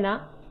പ്രാർത്ഥന,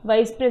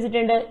 vice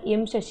president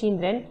M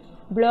Saseendran,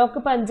 block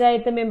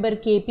panchayat member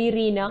KP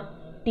Reena,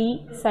 T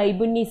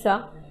Saibunnisa,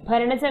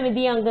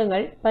 ഭരണസമിതി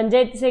അംഗങ്ങൾ,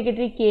 panchayat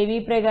secretary K V.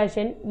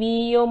 Prakashan,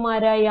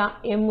 വിഇഒമാരായ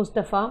M.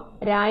 Mustafa,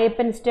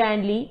 Rayappan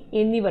Stanley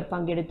എന്നിവർ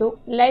പങ്കെടുത്തു.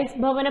 ലൈഫ്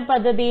ഭവന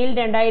പദ്ധതിയിൽ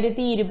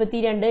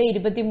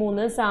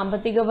 2022-23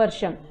 സാമ്പത്തിക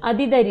വർഷം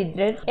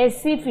അതിദരിദ്രർ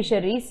SC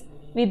ഫിഷറീസ്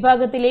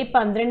വിഭാഗത്തിലെ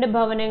 12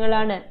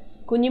 ഭവനങ്ങളാണ്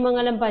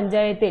കുഞ്ഞിമംഗലം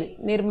പഞ്ചായത്തിൽ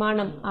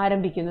നിർമ്മാണം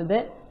ആരംഭിക്കുന്നത്.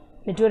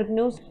 Network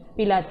news,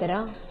 Pilathara.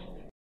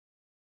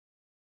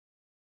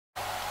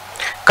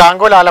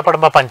 കാങ്കോൽ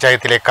ആലപ്പടമ്പ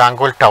പഞ്ചായത്തിലെ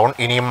കാങ്കോൽ ടൗൺ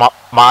ഇനി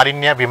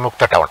മാലിന്യ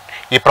വിമുക്ത ടൗൺ.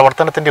 ഈ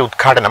പ്രവർത്തനത്തിന്റെ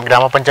ഉദ്ഘാടനം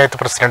ഗ്രാമപഞ്ചായത്ത്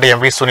പ്രസിഡന്റ് എം.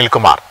 വി.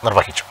 സുനിൽകുമാർ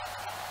നിർവഹിച്ചു.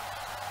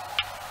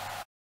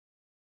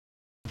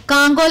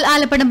 കാങ്കോൽ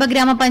ആലപ്പടമ്പ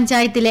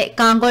ഗ്രാമപഞ്ചായത്തിലെ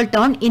കാങ്കോൽ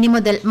ടൗൺ ഇനി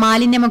മുതൽ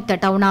മാലിന്യമുക്ത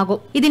ടൗൺ ആകും.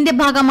 ഇതിന്റെ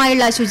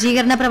ഭാഗമായുള്ള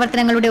ശുചീകരണ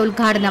പ്രവർത്തനങ്ങളുടെ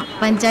ഉദ്ഘാടനം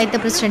panchayat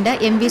president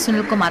M. V.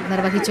 Sunilkumar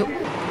നിർവഹിച്ചു.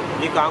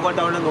 ഈ കാങ്കോൽ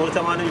ടൗണിനെ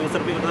 100%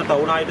 യൂസർ ഫീ കിട്ടുന്ന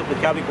ടൗണായിട്ട്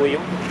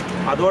പ്രഖ്യാപിക്കുകയും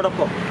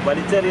അതോടൊപ്പം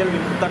വലിച്ചെറിയൽ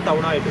വിമുക്ത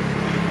ടൗണായിട്ട്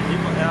ഈ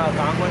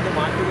കാങ്കോലിനെ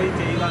മാറ്റുകയും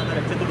ചെയ്യുക എന്ന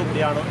ലക്ഷ്യത്തോടു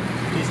കൂടിയാണ്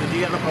ഈ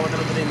ശുചീകരണ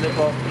പ്രവർത്തനത്തിന്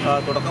ഇന്നിപ്പോൾ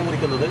തുടക്കം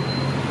കുറിക്കുന്നത്.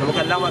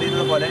 നമുക്കെല്ലാം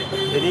അറിയുന്നത് പോലെ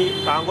ഇനി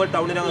കാങ്കോൽ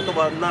ടൗണിനകത്ത്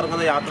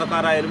വന്നിറങ്ങുന്ന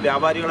യാത്രക്കാരായാലും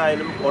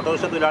വ്യാപാരികളായാലും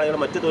ഓട്ടോറിക്ഷ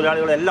തൊഴിലാളികളും മറ്റു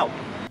തൊഴിലാളികളെല്ലാം.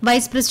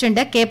 Vice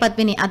president K.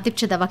 പത്മിനി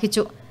അധ്യക്ഷത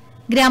വഹിച്ചു.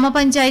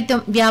 ഗ്രാമപഞ്ചായത്തും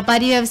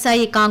വ്യാപാരി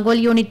വ്യവസായി കാങ്കോൽ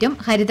യൂണിറ്റും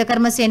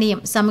ഹരിതകർമ്മസേനയും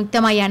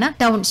സംയുക്തമായാണ്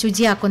ടൗൺ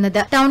ശുചിയാക്കുന്നത്.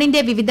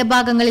 ടൗണിന്റെ വിവിധ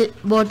ഭാഗങ്ങളിൽ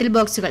ബോട്ടിൽ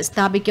ബോക്സുകൾ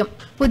സ്ഥാപിക്കും.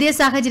 പുതിയ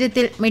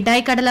സാഹചര്യത്തിൽ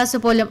മിഠായി കടലാസ്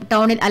പോലും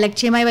ടൗണിൽ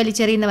അലക്ഷ്യമായി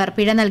വലിച്ചെറിയുന്നവർ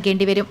പിഴ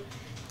നൽകേണ്ടി വരും.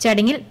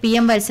 ചടങ്ങിൽ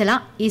PM Vatsala,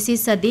 EC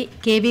sati,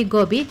 KV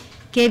Gopi,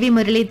 KV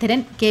Muraleedharan,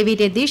 KV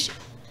Ratheesh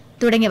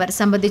തുടങ്ങിയവർ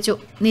സംബന്ധിച്ചു.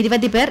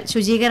 നിരവധി പേർ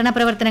ശുചീകരണ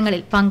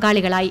പ്രവർത്തനങ്ങളിൽ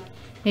പങ്കാളികളായി.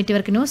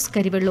 Network news,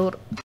 Karivellur.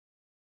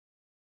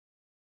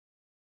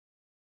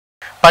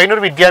 പയ്യന്നൂർ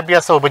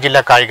വിദ്യാഭ്യാസ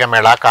ഉപജില്ലാ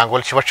കായികമേള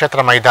കാങ്കോൽ ശിവക്ഷേത്ര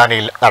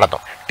മൈതാനിയിൽ നടന്നു.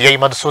 TI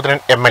മധുസൂദനൻ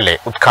MLA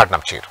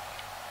ഉദ്ഘാടനം ചെയ്തു.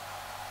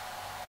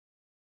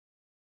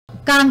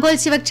 കാങ്കോൽ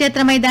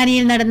ശിവക്ഷേത്ര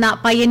മൈതാനിയിൽ നടന്ന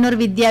പയ്യന്നൂർ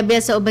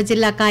വിദ്യാഭ്യാസ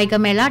ഉപജില്ലാ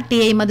കായികമേള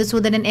TI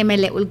മധുസൂദനൻ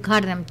MLA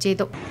ഉദ്ഘാടനം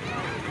ചെയ്തു.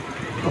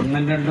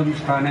 1-2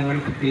 സ്ഥാനങ്ങൾ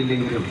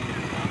കിട്ടിയില്ലെങ്കിലും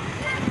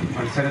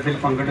മത്സരത്തിൽ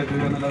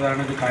പങ്കെടുക്കുക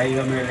എന്നുള്ളതാണ് ഒരു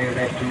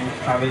കായികമേളയുടെ ഏറ്റവും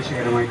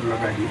ആവേശകരമായിട്ടുള്ള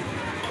കാര്യം.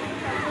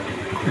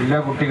 എല്ലാ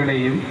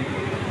കുട്ടികളെയും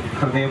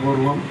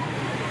ഹൃദയപൂർവ്വം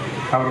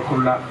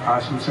അവർക്കുള്ള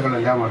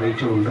ആശംസകളെല്ലാം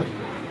അറിയിച്ചുകൊണ്ട്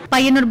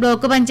Payyanur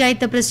block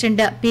panchayat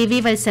president PV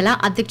Vatsala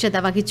അധ്യക്ഷത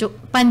വഹിച്ചു.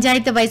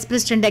 Panchayat vice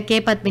president K.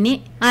 Padmini,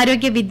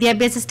 ആരോഗ്യ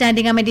വിദ്യാഭ്യാസ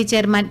standing committee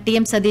chairman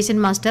TM Satheesan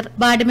master,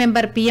 ward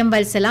member PM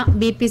Vatsala,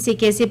 BPC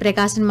KC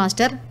Prakashan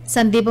master,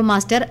 Sandeep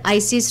master,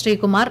 IC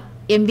Sreekumar,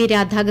 MV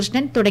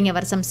Radhakrishnan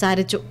തുടങ്ങിയവർ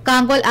സംസാരിച്ചു.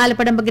 കാങ്കോൽ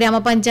ആലപ്പടമ്പ്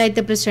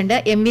ഗ്രാമപഞ്ചായത്ത് പ്രസിഡന്റ്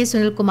MV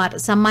സുനിൽകുമാർ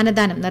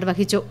സമ്മാനദാനം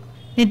നിർവഹിച്ചു.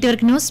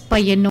 Network news,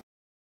 Payyanur.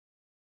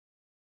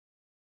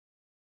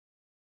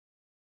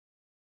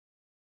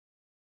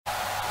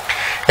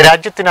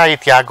 രാജ്യത്തിനായി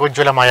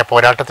ത്യാഗോജ്വലമായ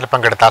പോരാട്ടത്തിൽ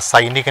പങ്കെടുത്ത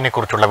സൈനികനെ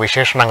കുറിച്ചുള്ള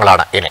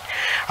വിശേഷണങ്ങളാണ് ഇനി.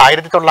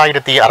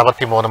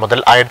 1963 മുതൽ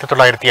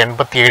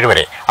 1987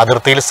 വരെ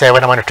അതിർത്തിയിൽ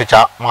സേവനമനുഷ്ഠിച്ച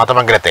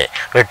മാതമംഗലത്തെ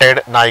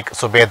റിട്ടയർഡ് നായിക്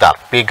സുബേദാർ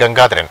P.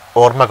 ഗംഗാധരൻ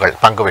ഓർമ്മകൾ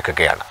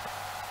പങ്കുവെക്കുകയാണ്.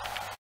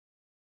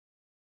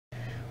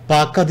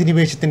 പാക്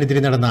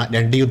അധിനിവേശത്തിനെതിരെ നടന്ന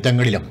 2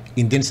 യുദ്ധങ്ങളിലും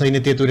ഇന്ത്യൻ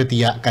സൈന്യത്തെ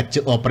തുരത്തിയ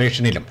കച്ച്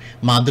ഓപ്പറേഷനിലും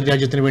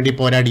മാതൃരാജ്യത്തിനു വേണ്ടി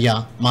പോരാടിയ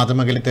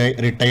മാതമംഗലത്തെ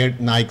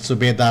റിട്ടയർഡ് നായിക്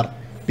സുബേദാർ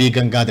P.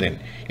 ഗംഗാധരൻ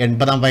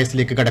 80-ാം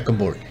വയസ്സിലേക്ക്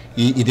കടക്കുമ്പോൾ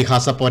ഈ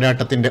ഇതിഹാസ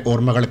പോരാട്ടത്തിന്റെ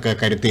ഓർമ്മകൾക്ക്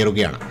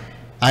കരുത്തേറുകയാണ്.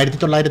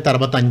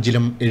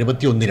 1965-ലും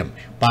 71-ലും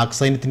പാക്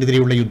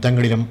സൈന്യത്തിനെതിരെയുള്ള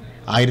യുദ്ധങ്ങളിലും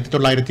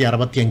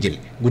 1965-ൽ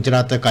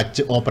ഗുജറാത്ത്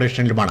കച്ച്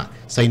ഓപ്പറേഷനിലുമാണ്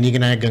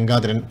സൈനികനായ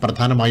ഗംഗാധരൻ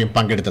പ്രധാനമായും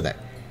പങ്കെടുത്തത്.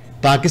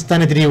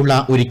 പാകിസ്ഥാനെതിരെയുള്ള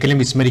ഒരിക്കലും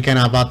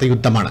വിസ്മരിക്കാനാവാത്ത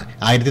യുദ്ധമാണ്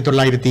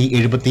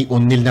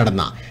 1971-ൽ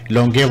നടന്ന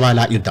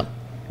ലോങ്കേവാല യുദ്ധം.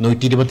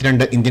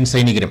 122 ഇന്ത്യൻ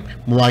സൈനികരും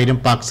 3000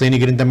 പാക്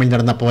സൈനികരും തമ്മിൽ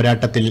നടന്ന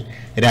പോരാട്ടത്തിൽ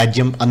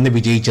രാജ്യം അന്ന്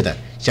വിജയിച്ചത്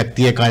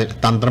ശക്തിയേക്കാൾ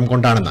തന്ത്രം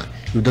കൊണ്ടാണെന്ന്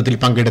യുദ്ധത്തിൽ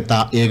പങ്കെടുത്ത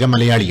ഏക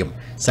മലയാളിയും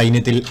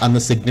സൈന്യത്തിൽ അന്ന്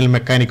സിഗ്നൽ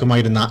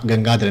മെക്കാനിക്കുമായിരുന്ന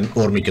ഗംഗാധരൻ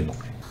ഓർമ്മിക്കുന്നു.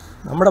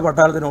 നമ്മുടെ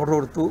പട്ടാളത്തിന് ഓർഡർ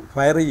കൊടുത്തു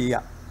ഫയർ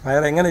ചെയ്യുക.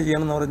 ഫയർ എങ്ങനെ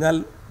ചെയ്യണമെന്ന് പറഞ്ഞാൽ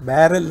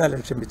ബാരലിനെ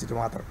ലക്ഷ്യം വെച്ചിട്ട്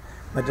മാത്രം.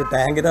 മറ്റു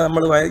ടാങ്കിനെ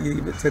നമ്മൾ ഈ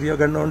ചെറിയ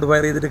ഗണ്ണുകൊണ്ട്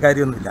ഫയർ ചെയ്തിട്ട്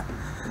കാര്യമൊന്നുമില്ല.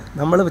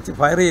 നമ്മൾ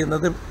ഫയർ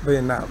ചെയ്യുന്നത്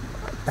പിന്നെ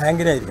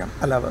ടാങ്കിനായിരിക്കണം,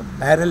 അല്ല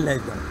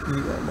ബാരലിനായിരിക്കണം, ഈ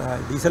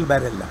ഡീസൽ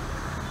ബാരലില്ല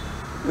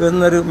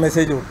എന്നൊരു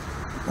മെസ്സേജ് കൊടുത്തു.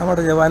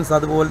 നമ്മുടെ ജവാൻസ്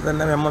അതുപോലെ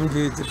തന്നെ MMG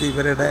വെച്ചിട്ട്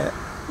ഇവരുടെ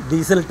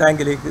ഡീസൽ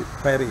ടാങ്കിലേക്ക്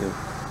ഫയർ ചെയ്തു.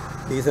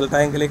 ഡീസൽ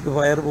ടാങ്കിലേക്ക്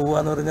ഫയർ പോകുക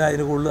എന്ന് പറഞ്ഞാൽ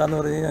അതിന് കൊള്ളുക എന്ന്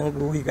പറഞ്ഞാൽ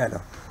ഞങ്ങൾക്ക് ഊഹിക്കാമല്ലോ.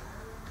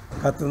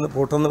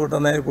 പൊട്ടുന്ന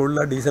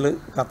കൊള്ളുക, ഡീസൽ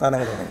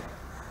കത്താനങ്ങ് തുടങ്ങി.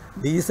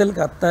 ഡീസൽ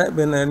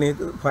പിന്നെ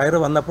ഫയർ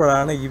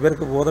വന്നപ്പോഴാണ്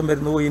ഇവർക്ക് ബോധം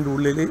വരുന്നു ഇതിൻ്റെ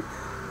ഉള്ളിൽ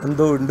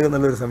എന്തോ ഉണ്ട്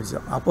എന്നുള്ളൊരു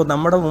സംശയം. അപ്പോൾ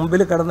നമ്മുടെ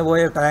മുമ്പിൽ കടന്നു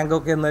പോയ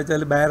ടാങ്കൊക്കെ എന്ന്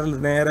വെച്ചാൽ ബാരൽ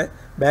നേരെ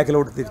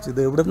ബാക്കിലോട്ട് തിരിച്ചു.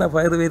 ഇത് എവിടുന്ന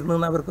ഫയർ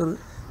വരുന്നതെന്ന് അവർക്കൊരു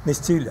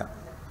നിശ്ചയമില്ല.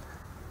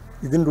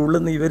 ഇതിൻ്റെ ഉള്ളിൽ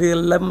നിന്ന്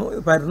ഇവരെല്ലാം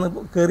പരന്ന്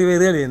കയറി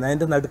വരികയല്ലേ ചെയ്യുന്നത്.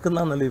 അതിൻ്റെ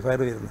നടുക്കുന്നാണല്ലോ ഈ ഫയർ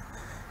വരുന്നത്.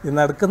 ഈ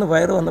നടുക്കുന്ന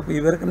ഫയർ വന്നപ്പോൾ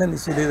ഇവർക്ക് തന്നെ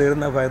നിശ്ചയം ചെയ്ത്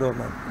വരുന്ന ഫയർ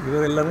വന്നത്.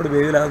 ഇവരെല്ലാം കൂടി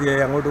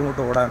വേവിലാതെയായി അങ്ങോട്ടും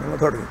ഇങ്ങോട്ടും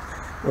ഇങ്ങോട്ട് തുടങ്ങി,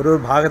 ഓരോ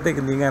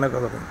ഭാഗത്തേക്ക് നീങ്ങാനൊക്കെ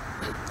തുടങ്ങി.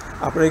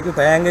 അപ്പോഴേക്കും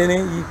ടാങ്കിന്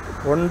ഈ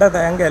കൊണ്ട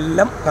ടാങ്ക്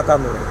എല്ലാം കത്താൻ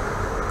തുടങ്ങി.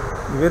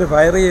 ഇവർ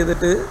ഫയർ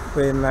ചെയ്തിട്ട്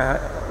പിന്നെ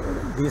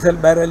ഡീസൽ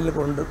ബാരലിൽ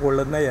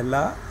കൊള്ളുന്ന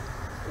എല്ലാ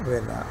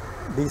പിന്നെ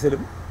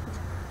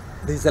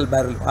ഡീസൽ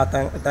ബാരലും ആ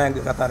ടാങ്ക്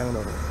കത്താനങ്ങ്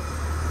തുടങ്ങി.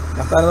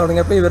 കത്താൻ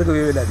തുടങ്ങിയപ്പോൾ ഇവർക്ക്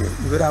വിവരമില്ലാതെയായി.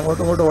 ഇവർ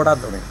അങ്ങോട്ടും ഇങ്ങോട്ടും ഓടാൻ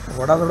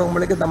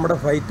തുടങ്ങുമ്പോഴേക്കും നമ്മുടെ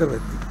ഫൈറ്റർ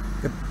എത്തി.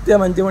 കൃത്യം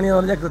 5 മണി എന്ന്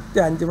പറഞ്ഞാൽ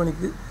കൃത്യം 5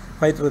 മണിക്ക്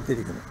ഫൈറ്റർ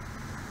എത്തിയിരിക്കുന്നു.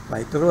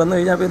 ഫൈറ്റർ വന്നു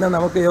കഴിഞ്ഞാൽ പിന്നെ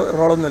നമുക്ക്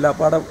റോളൊന്നുമില്ല.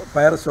 അപ്പോൾ അവിടെ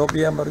ഫയർ സ്റ്റോപ്പ്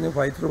ചെയ്യാൻ പറഞ്ഞു.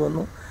 ഫൈറ്റർ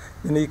വന്നു.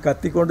 പിന്നെ ഈ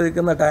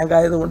കത്തിക്കൊണ്ടിരിക്കുന്ന ടാങ്ക്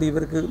ആയതുകൊണ്ട്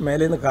ഇവർക്ക്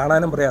മേലെ നിന്ന്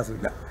കാണാനും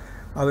പ്രയാസമില്ല.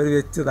 അവർ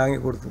വെച്ച്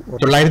താങ്ങിക്കൊടുത്തു.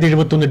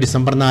 971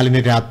 ഡിസംബർ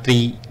 4 രാത്രി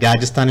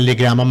രാജസ്ഥാനിലെ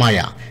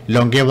ഗ്രാമമായ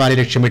ലോങ്കേവാല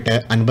ലക്ഷ്യമിട്ട്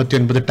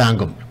 59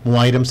 ടാങ്കും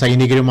 3000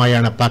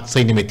 സൈനികരുമായാണ് പാക്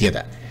സൈന്യം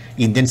എത്തിയത്.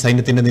 ഇന്ത്യൻ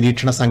സൈന്യത്തിന്റെ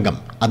നിരീക്ഷണ സംഘം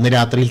അന്ന്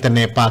രാത്രിയിൽ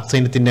തന്നെ പാക്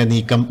സൈന്യത്തിന്റെ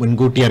നീക്കം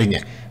മുൻകൂട്ടി അറിഞ്ഞ്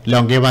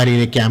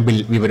ലോങ്കേവാലയിലെ ക്യാമ്പിൽ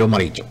വിവരവും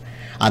അറിയിച്ചു.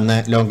 അന്ന്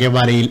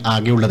ലോങ്കേവാലയിൽ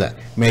ആകെയുള്ളത്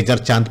മേജർ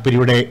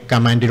ചാന്ദ്പുരിയുടെ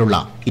കമാൻഡിലുള്ള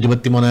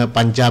 23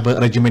 പഞ്ചാബ്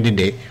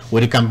റെജിമെന്റിന്റെ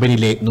ഒരു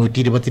കമ്പനിയിലെ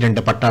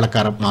 122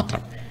 പട്ടാളക്കാർ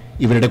മാത്രം.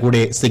 ഇവരുടെ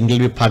കൂടെ സിംഗിൾ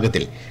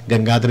വിഭാഗത്തിൽ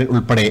ഗംഗാധരൻ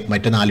ഉൾപ്പെടെ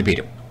മറ്റ് 4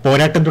 പേരും.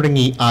 പോരാട്ടം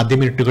തുടങ്ങി ആദ്യ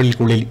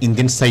മിനിറ്റുകൾക്കുള്ളിൽ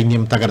ഇന്ത്യൻ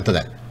സൈന്യം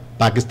തകർത്തത്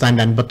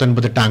പാകിസ്ഥാന്റെ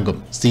 59 ടാങ്കും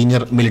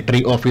സീനിയർ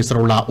മിലിറ്ററി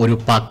ഓഫീസറുള്ള ഒരു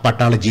പാക്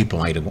പട്ടാള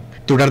ജീപ്പുമായിരുന്നു.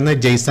 തുടർന്ന്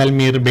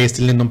ജയ്സാൽമീർ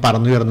ബേസിൽ നിന്നും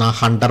പറന്നുയർന്ന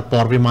ഹണ്ടർ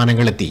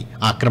പോർവിമാനങ്ങളെത്തി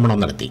ആക്രമണം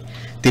നടത്തി.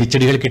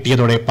 തിരിച്ചടികൾ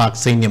കിട്ടിയതോടെ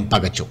പാക് സൈന്യം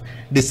പകച്ചു.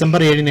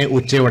 ഡിസംബർ 7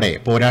 ഉച്ചയോടെ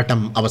പോരാട്ടം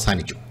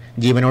അവസാനിച്ചു.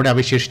 ജീവനോടെ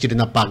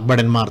അവശേഷിച്ചിരുന്ന പാക്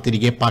ഭടന്മാർ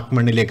തിരികെ പാക്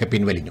മണ്ണിലേക്ക്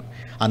പിൻവലിഞ്ഞു.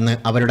 അന്ന്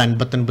അവരുടെ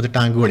 59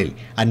 ടാങ്കുകളിൽ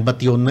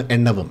 51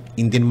 എണ്ണവും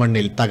ഇന്ത്യൻ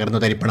മണ്ണിൽ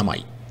തകർന്നു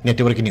തരിപ്പണമായി.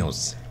 Network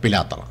news,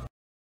 Pilathara.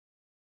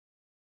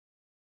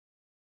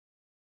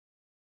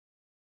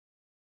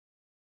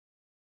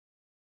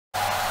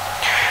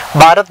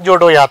 ഭാരത്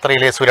ജോഡോ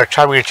യാത്രയിലെ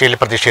സുരക്ഷാ വീഴ്ചയിൽ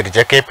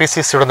പ്രതിഷേധിച്ച്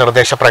KPCCയുടെ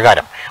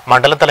നിർദ്ദേശപ്രകാരം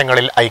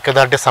മണ്ഡലതലങ്ങളിൽ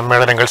ഐക്യദാർഢ്യ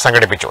സമ്മേളനങ്ങൾ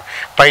സംഘടിപ്പിച്ചു.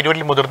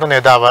 പയ്യന്നൂരിൽ മുതിർന്ന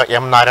നേതാവ്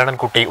M.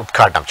 നാരായണൻകുട്ടി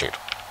ഉദ്ഘാടനം ചെയ്തു.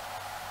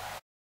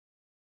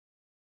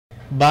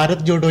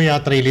 ഭാരത് ജോഡോ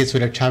യാത്രയിലെ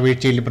സുരക്ഷാ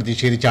വീഴ്ചയിൽ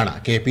പ്രതിഷേധിച്ചാണ്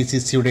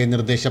KPCCയുടെ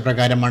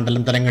നിർദ്ദേശപ്രകാരം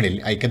മണ്ഡലം തലങ്ങളിൽ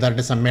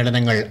ഐക്യദാർഢ്യ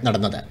സമ്മേളനങ്ങൾ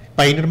നടന്നത്.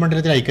 പയ്യന്നൂർ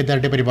മണ്ഡലത്തിൽ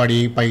ഐക്യദാർഢ്യ പരിപാടി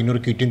പയ്യന്നൂർ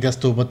ക്വിറ്റ് ഇന്ത്യ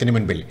സ്തൂപത്തിന്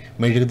മുൻപിൽ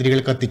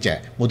മെഴുകുതിരികൾ കത്തിച്ച്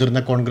മുതിർന്ന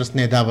കോൺഗ്രസ്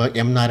നേതാവ്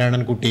M.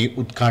 നാരായണൻകുട്ടി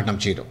ഉദ്ഘാടനം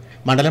ചെയ്തു.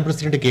 മണ്ഡലം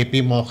പ്രസിഡന്റ്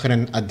KP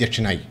മോഹനൻ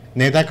അധ്യക്ഷനായി.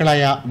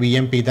 നേതാക്കളായ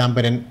VM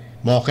Peethambaran,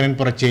 Mohanan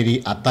Puracheri,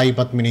 അത്തായി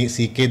Padmini,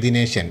 CK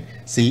Dineshan,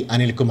 C.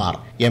 Anilkumar,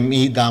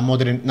 ME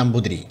Damodaran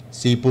Namboothiri,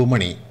 C.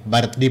 Poomani,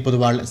 Bharat D.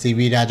 Poduval,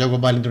 CV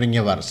Rajagopalan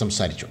തുടങ്ങിയവർ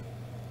സംസാരിച്ചു.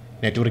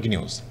 Network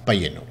news,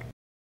 Payyanur.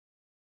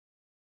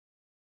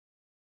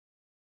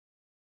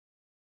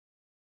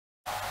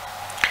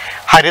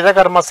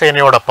 ഹരിതകർമ്മ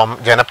സേനയോടൊപ്പം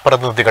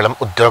ജനപ്രതിനിധികളും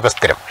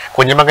ഉദ്യോഗസ്ഥരും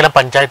കുഞ്ഞിമംഗലം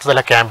പഞ്ചായത്ത്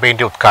തല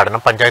ക്യാമ്പയിന്റെ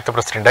ഉദ്ഘാടനം പഞ്ചായത്ത്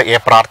പ്രസിഡന്റ്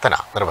A. പ്രാർത്ഥന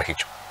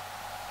നിർവഹിച്ചു.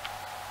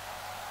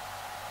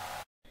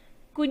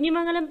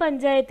 കുഞ്ഞിമംഗലം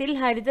പഞ്ചായത്തിൽ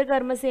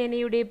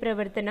ഹരിതകർമ്മസേനയുടെ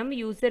പ്രവർത്തനം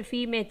യൂസർ ഫീ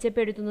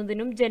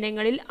മെച്ചപ്പെടുത്തുന്നതിനും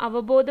ജനങ്ങളിൽ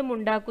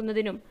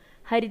അവബോധമുണ്ടാക്കുന്നതിനും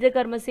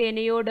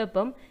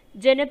ഹരിതകർമ്മസേനയോടൊപ്പം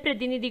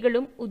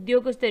ജനപ്രതിനിധികളും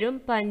ഉദ്യോഗസ്ഥരും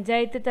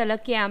പഞ്ചായത്ത് തല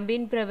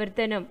ക്യാമ്പയിൻ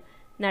പ്രവർത്തനം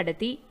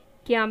നടത്തി.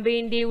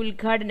 ക്യാമ്പയിന്റെ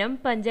ഉദ്ഘാടനം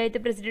പഞ്ചായത്ത്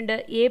പ്രസിഡന്റ്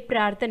A.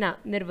 പ്രാർത്ഥന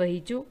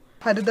നിർവഹിച്ചു.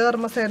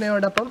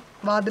 ഹരിതകർമ്മസേനയോടൊപ്പം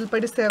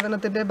വാതിൽപ്പടി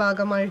സേവനത്തിന്റെ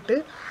ഭാഗമായിട്ട്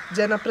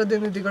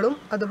ജനപ്രതിനിധികളും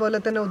അതുപോലെ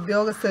തന്നെ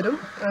ഉദ്യോഗസ്ഥരും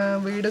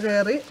വീട്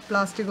കയറി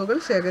പ്ലാസ്റ്റിക്കുകൾ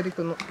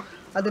ശേഖരിക്കുന്നു.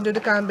 അതിൻ്റെ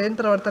ഒരു ക്യാമ്പയിൻ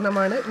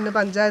പ്രവർത്തനമാണ്. ഇന്ന്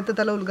പഞ്ചായത്ത്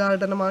തല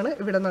ഉദ്ഘാടനമാണ്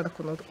ഇവിടെ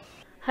നടക്കുന്നത്.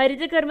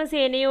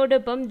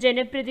 ഹരിതകർമ്മസേനയോടൊപ്പം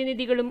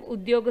ജനപ്രതിനിധികളും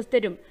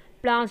ഉദ്യോഗസ്ഥരും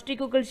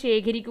പ്ലാസ്റ്റിക്കുകൾ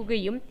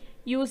ശേഖരിക്കുകയും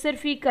യൂസർ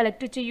ഫീ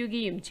കളക്ട്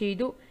ചെയ്യുകയും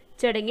ചെയ്തു.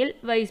 ചടങ്ങിൽ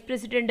വൈസ്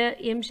പ്രസിഡന്റ്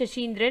M.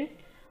 ശശീന്ദ്രൻ,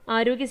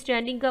 ആരോഗ്യ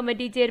സ്റ്റാൻഡിംഗ്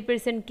കമ്മിറ്റി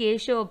ചെയർപേഴ്സൺ K.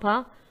 ശോഭ,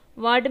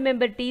 വാർഡ്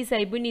മെമ്പർ T.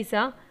 സൈബുനിസ,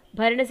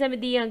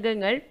 ഭരണസമിതി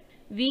അംഗങ്ങൾ,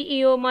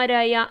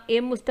 VEOമാരായ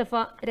M. മുസ്തഫ,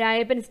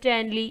 രായപ്പൻ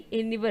സ്റ്റാൻലി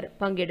എന്നിവർ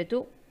പങ്കെടുത്തു.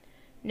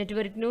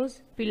 Network news,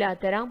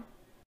 Pilathara.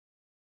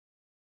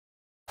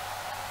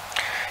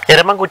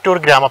 എരമംകുറ്റൂർ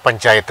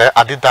ഗ്രാമപഞ്ചായത്ത്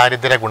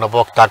അതിദാരിദ്ര്യ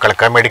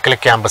ഗുണഭോക്താക്കൾക്ക് മെഡിക്കൽ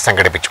ക്യാമ്പ്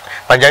സംഘടിപ്പിച്ചു.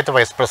 പഞ്ചായത്ത്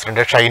വൈസ്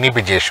പ്രസിഡന്റ് ഷൈനി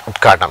ബിജേഷ്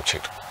ഉദ്ഘാടനം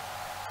ചെയ്തു.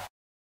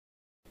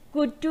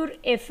 കുറ്റൂർ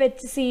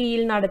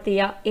FHCയിൽ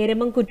നടത്തിയ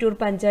എരമംകുറ്റൂർ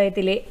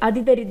പഞ്ചായത്തിലെ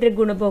അതിദരിദ്ര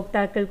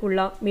ഗുണഭോക്താക്കൾക്കുള്ള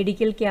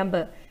medical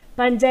camp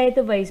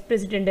panchayat vice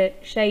president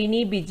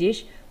Shiny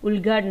Bijesh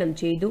ഉദ്ഘാടനം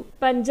ചെയ്തു.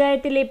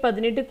 പഞ്ചായത്തിലെ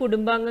 18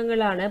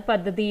 കുടുംബാംഗങ്ങളാണ്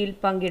പദ്ധതിയിൽ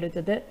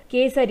പങ്കെടുത്തത്.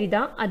 K. സരിത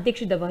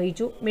അധ്യക്ഷത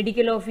വഹിച്ചു.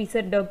 Medical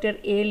officer doctor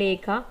A.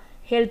 Lekha,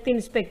 health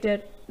inspector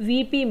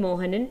VP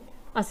Mohanan,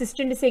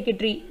 assistant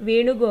secretary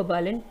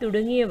Venugopalan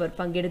തുടങ്ങിയവർ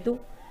പങ്കെടുത്തു.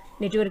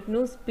 Network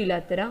news,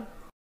 Pilathara.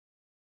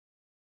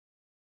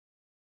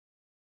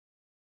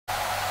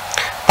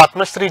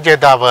 പത്മശ്രീ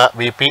ജേതാവ്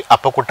VP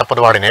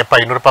അപ്പക്കുട്ടപ്പൊതുവാളിനെ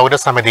പയ്യന്നൂർ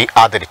പൗരസമിതി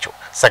ആദരിച്ചു.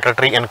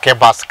 സെക്രട്ടറി NK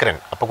ഭാസ്കരൻ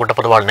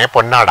അപ്പക്കുട്ടപ്പൊതുവാളിനെ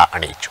പൊന്നാട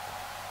അണിയിച്ചു.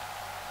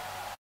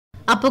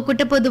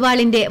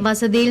 അപ്പക്കുട്ടപ്പൊതുവാളിന്റെ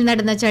വസതിയിൽ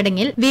നടന്ന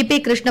ചടങ്ങിൽ VP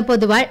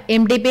കൃഷ്ണപ്പൊതുവാൾ,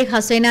 MDP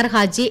Hassainar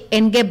Haji,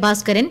 NK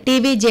Bhaskaran,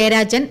 TV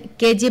Jayarajan,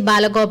 KG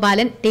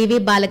Balagopalan, TV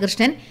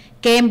Balakrishnan,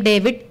 KM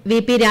David,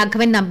 VP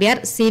Raghavan Nambiar,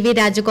 CV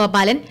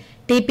Rajagopalan,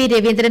 TP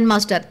Raveendran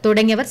master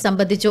തുടങ്ങിയവർ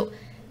സംബന്ധിച്ചു.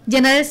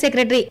 ജനറൽ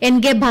സെക്രട്ടറി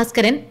NK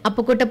ഭാസ്കരൻ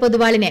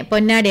അപ്പക്കുട്ടപ്പൊതുവാളിനെ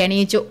പൊന്നാട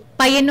അണിയിച്ചു.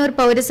 പയ്യന്നൂർ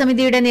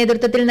പൌരസമിതിയുടെ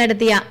നേതൃത്വത്തിൽ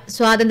നടത്തിയ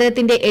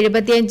സ്വാതന്ത്ര്യത്തിന്റെ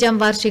 75ാം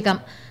വാർഷികം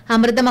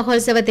അമൃത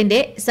മഹോത്സവത്തിന്റെ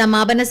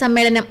സമാപന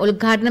സമ്മേളനം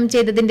ഉദ്ഘാടനം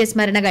ചെയ്തതിന്റെ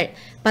സ്മരണകൾ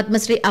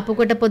പത്മശ്രീ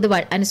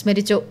അപ്പക്കുട്ടപ്പൊതുവാൾ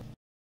അനുസ്മരിച്ചു.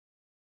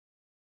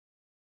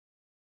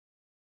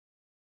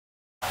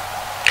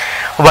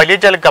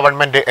 Valiyachal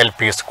government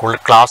LP school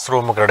class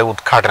റൂമുകളുടെ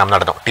ഉദ്ഘാടനം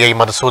നടന്നു. TI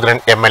മധുസൂദനൻ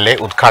MLA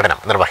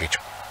ഉദ്ഘാടനം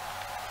നിർവഹിച്ചു.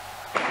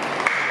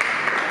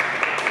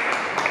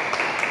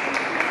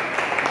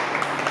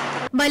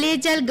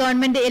 വലിയച്ചാൽ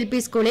ഗവൺമെന്റ് LP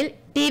സ്കൂളിൽ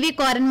TV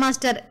കോരൻ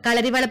മാസ്റ്റർ,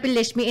 കളരിവളപ്പിൽ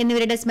ലക്ഷ്മി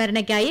എന്നിവരുടെ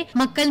സ്മരണയ്ക്കായി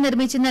മക്കൾ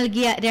നിർമ്മിച്ചു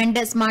നൽകിയ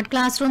 2 സ്മാർട്ട്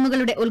ക്ലാസ്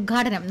റൂമുകളുടെ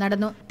ഉദ്ഘാടനം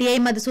നടന്നു. TI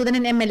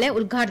മധുസൂദനൻ MLA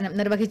ഉദ്ഘാടനം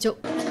നിർവഹിച്ചു.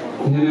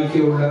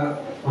 ഇങ്ങനെയൊക്കെയുള്ള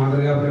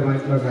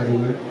മാതൃകാപരമായിട്ടുള്ള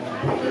കാര്യങ്ങൾ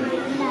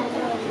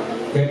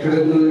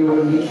ഏറ്റെടുക്കുന്നതിന്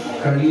വേണ്ടി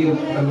കഴിയും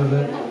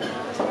എന്നത്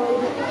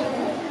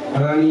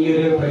അതാണ് ഈ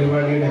ഒരു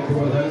പരിപാടിയുടെ ഏറ്റവും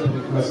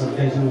പ്രധാനപ്പെട്ട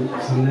സന്ദേശം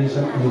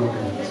എന്ന്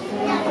പറയുന്നത്.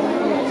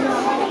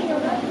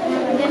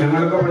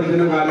 ഞങ്ങളൊക്കെ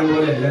പഠിക്കുന്ന കാലം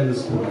പോലെയല്ല ഇന്ന്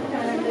സ്കൂൾ.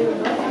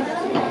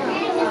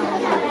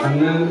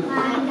 അന്ന്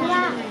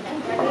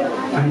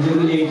 5ൽ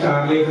നിന്ന് ജയിച്ച്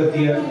 6ലേക്ക്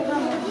എത്തിയാൽ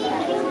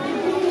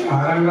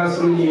 6ാം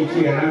ക്ലാസ്സിൽ നിന്ന് ജയിച്ച്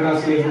 7ാം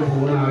ക്ലാസ്സിലേക്ക്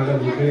പോകുന്ന ആളുടെ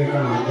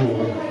വീട്ടിലേക്കാണ് ആദ്യം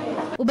പോകുന്നത്.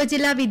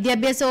 ഉപജില്ലാ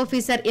വിദ്യാഭ്യാസ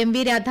officer MV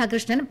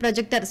Radhakrishnan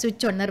projector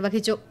switch on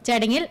നിർവഹിച്ചു.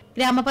 ചടങ്ങിൽ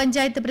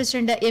ഗ്രാമപഞ്ചായത്ത്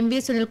പ്രസിഡന്റ് MV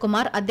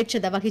സുനിൽകുമാർ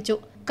അധ്യക്ഷത വഹിച്ചു.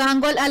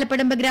 കാങ്കോൽ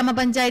ആലപ്പടമ്പ്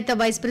ഗ്രാമപഞ്ചായത്ത്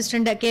vice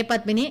president K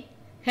Padmini,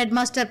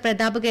 headmaster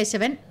Pratap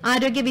Keshavan,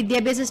 ആരോഗ്യ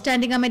വിദ്യാഭ്യാസ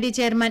standing committee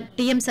chairman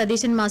TM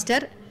Satheesan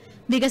master,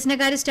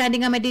 വികസനകാര്യ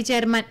standing committee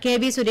chairman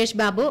KV Suresh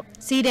Babu,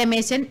 C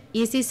Rameshan,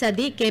 EC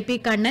sati, KP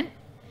Kannan,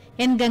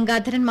 N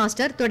Gangadharan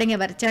master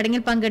തുടങ്ങിയവർ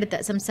ചടങ്ങിൽ പങ്കെടുത്ത്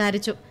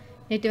സംസാരിച്ചു.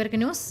 Network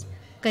news,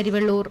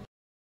 Karivellur.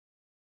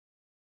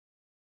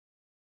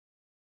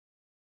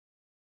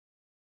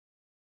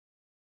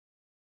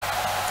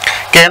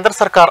 കേന്ദ്ര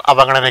സർക്കാർ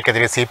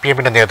അവഗണനയ്ക്കെതിരെ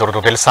CPMന്റെ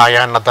നേതൃത്വത്തിൽ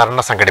സായാഹ്ന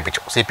ധർണ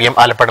സംഘടിപ്പിച്ചു. CPM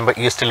ആലപ്പടമ്പ്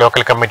ഈസ്റ്റ്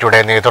ലോക്കൽ കമ്മിറ്റിയുടെ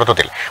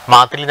നേതൃത്വത്തിൽ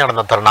മാത്തിൽ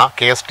നടന്ന ധർണ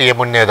KSTA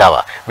മുൻ നേതാവ്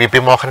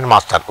VP മോഹനൻ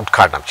മാസ്റ്റർ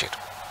ഉദ്ഘാടനം ചെയ്തു.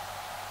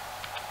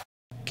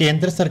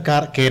 കേന്ദ്ര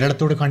സർക്കാർ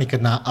കേരളത്തോട്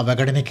കാണിക്കുന്ന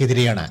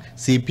അവഗണനയ്ക്കെതിരെയാണ്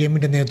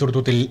CPMന്റെ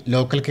നേതൃത്വത്തിൽ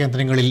ലോക്കൽ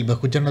കേന്ദ്രങ്ങളിൽ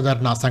ബഹുജന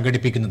ധർണ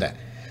സംഘടിപ്പിക്കുന്നത്.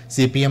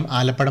 CPM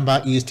ആലപ്പടമ്പ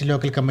ഈസ്റ്റ്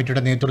ലോക്കൽ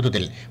കമ്മിറ്റിയുടെ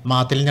നേതൃത്വത്തിൽ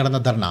മാത്തിൽ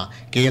നടന്ന ധർണ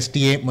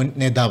KSTA മുൻ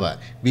നേതാവ്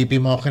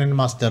VP മോഹനൻ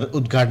മാസ്റ്റർ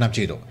ഉദ്ഘാടനം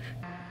ചെയ്തു.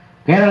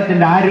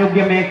 കേരളത്തിന്റെ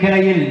ആരോഗ്യ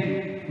മേഖലയിൽ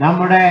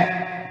നമ്മുടെ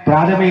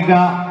പ്രാഥമിക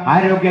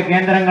ആരോഗ്യ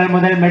കേന്ദ്രങ്ങൾ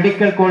മുതൽ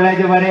മെഡിക്കൽ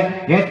കോളേജ് വരെ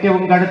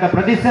ഏറ്റവും കടുത്ത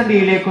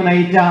പ്രതിസന്ധിയിലേക്ക്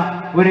നയിച്ച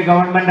ഒരു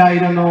ഗവൺമെന്റ്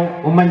ആയിരുന്നു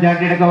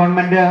ഉമ്മൻചാണ്ടിയുടെ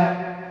ഗവൺമെന്റ്.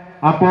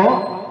 അപ്പോ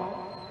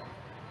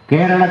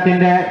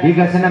കേരളത്തിന്റെ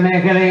വികസന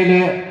മേഖലയിൽ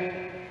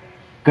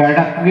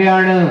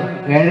കിടക്കുകയാണ്,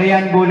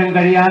 എഴയാൻ പോലും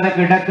കഴിയാതെ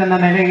കിടക്കുന്ന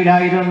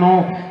നിലയിലായിരുന്നു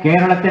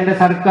കേരളത്തിന്റെ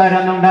സർക്കാർ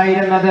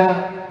അന്നുണ്ടായിരുന്നത്.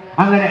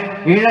 അങ്ങനെ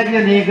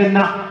ഇഴഞ്ഞു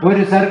നീങ്ങുന്ന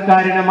ഒരു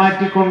സർക്കാരിനെ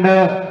മാറ്റിക്കൊണ്ട്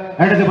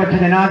ഇടതുപക്ഷ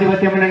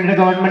ജനാധിപത്യ മുന്നണിയുടെ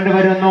ഗവൺമെന്റ്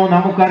വരുന്നു.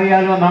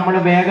 നമുക്കറിയാലോ, നമ്മൾ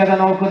വേഗത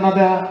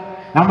നോക്കുന്നത്,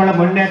 നമ്മൾ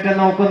മുന്നേറ്റം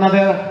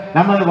നോക്കുന്നത്,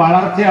 നമ്മൾ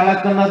വളർച്ച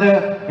അളക്കുന്നത്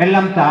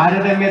എല്ലാം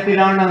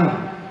താരതമ്യത്തിലാണ്.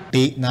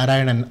 T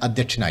നാരായണൻ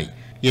അധ്യക്ഷനായി.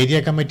 ഏരിയ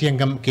കമ്മിറ്റി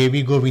അംഗം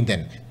KV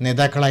ഗോവിന്ദൻ,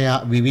 നേതാക്കളായ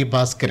VV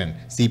ഭാസ്കരൻ,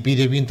 CP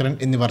രവീന്ദ്രൻ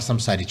എന്നിവർ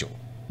സംസാരിച്ചു.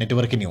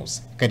 Network news,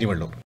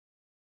 Karivellur.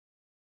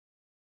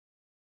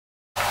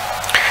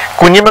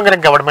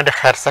 Kunhimangalam government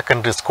higher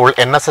secondary school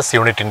NSS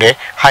യൂണിറ്റിന്റെ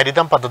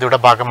ഹരിതം പദ്ധതിയുടെ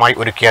ഭാഗമായി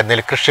ഒരുക്കിയ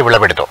നെൽകൃഷി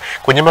വിളവെടുത്തു.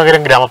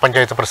 കുഞ്ഞിമംഗലം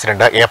ഗ്രാമപഞ്ചായത്ത്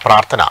പ്രസിഡന്റ് A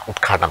പ്രാർത്ഥന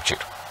ഉദ്ഘാടനം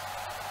ചെയ്തു.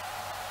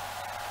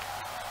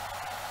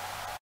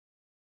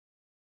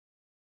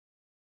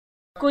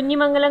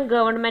 Kunhimangalam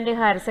government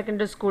higher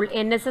secondary school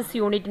NSS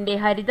യൂണിറ്റിന്റെ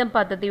ഹരിതം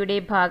പദ്ധതിയുടെ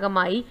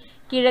ഭാഗമായി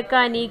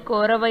കിഴക്കാനി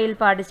കോറവയൽ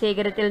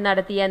പാടശേഖരത്തിൽ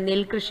നടത്തിയ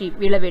നെൽകൃഷി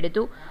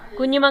വിളവെടുത്തു.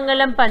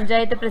 കുഞ്ഞിമംഗലം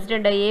പഞ്ചായത്ത്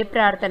പ്രസിഡന്റ് A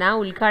പ്രാർത്ഥന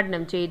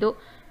ഉദ്ഘാടനം ചെയ്തു.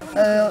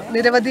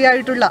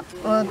 നിരവധിയായിട്ടുള്ള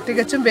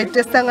തികച്ചും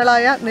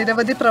വ്യത്യസ്തങ്ങളായ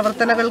നിരവധി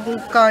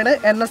പ്രവർത്തനങ്ങൾക്കാണ്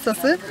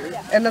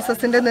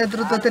NSSന്റെ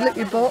നേതൃത്വത്തിൽ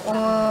ഇപ്പോൾ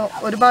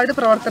ഒരുപാട്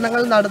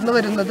പ്രവർത്തനങ്ങൾ നടന്നു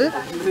വരുന്നത്.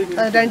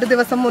 2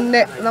 ദിവസം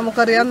മുന്നേ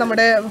നമുക്കറിയാം,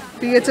 നമ്മുടെ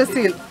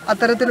PHSCയിൽ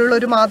അത്തരത്തിലുള്ള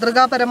ഒരു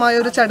മാതൃകാപരമായ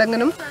ഒരു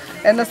ചടങ്ങിനും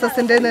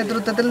NSSന്റെ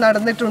നേതൃത്വത്തിൽ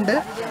നടന്നിട്ടുണ്ട്.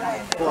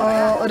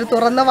 ഒരു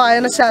തുറന്ന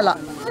വായനശാല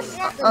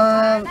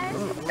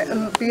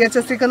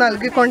PHSCക്ക്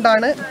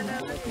നൽകിക്കൊണ്ടാണ്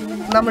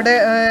നമ്മുടെ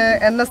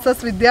NSS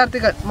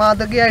വിദ്യാർത്ഥികൾ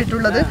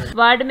മാതൃകയായിട്ടുള്ളത്.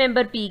 വാർഡ്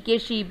മെമ്പർ PK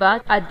ഷീബ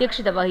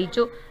അധ്യക്ഷത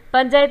വഹിച്ചു.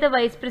 Panchayat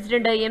vice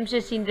president M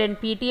Saseendran,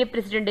 PTA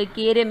president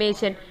K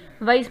Rameshan,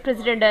 vice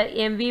president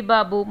MV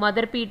Babu,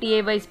 mother PTA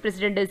vice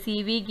president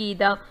CV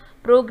Geetha,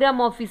 programme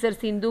officer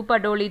Sindhu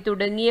Padoli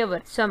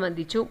തുടങ്ങിയവർ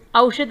സംബന്ധിച്ചു.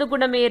 ഔഷധ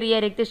ഗുണമേറിയ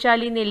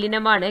രക്തശാലി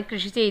നെല്ലിനമാണ്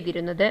കൃഷി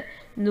ചെയ്തിരുന്നത്.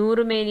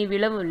 100 മേനി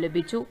വിളവും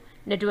ലഭിച്ചു.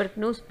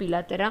 Network news,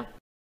 Pilathara.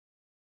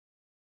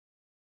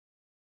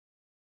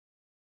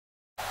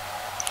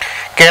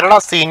 Kerala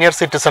senior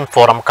citizen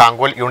forum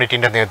Kankol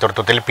യൂണിറ്റിന്റെ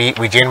നേതൃത്വത്തിൽ P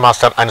വിജയൻ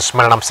മാസ്റ്റർ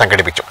അനുസ്മരണം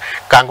സംഘടിപ്പിച്ചു.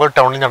 കാങ്കോൽ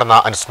ടൗണിൽ നടന്ന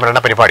അനുസ്മരണ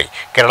പരിപാടി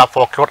കേരള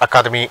ഫോക്ലോർ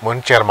അക്കാദമി മുൻ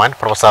chairman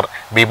professor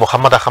B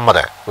Muhammad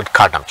Ahmed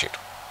ഉദ്ഘാടനം ചെയ്തു.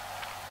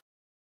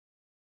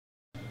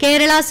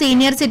 Kerala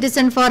senior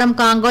citizen forum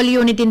Kankol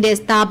യൂണിറ്റിന്റെ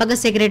സ്ഥാപക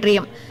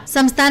സെക്രട്ടറിയും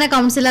സംസ്ഥാന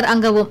കൌൺസിലർ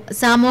അംഗവും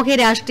സാമൂഹ്യ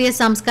രാഷ്ട്രീയ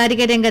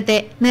സാംസ്കാരിക രംഗത്തെ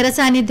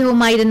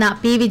നിറസാന്നിധ്യവുമായിരുന്ന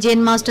P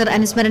വിജയൻ മാസ്റ്റർ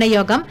അനുസ്മരണ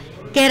യോഗം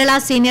Kerala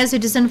senior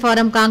citizen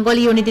forum Kankol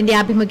യൂണിറ്റിന്റെ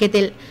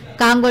ആഭിമുഖ്യത്തിൽ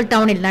കാങ്കോൽ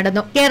ടൗണിൽ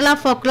നടന്നു. കേരള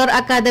ഫോക്ലോർ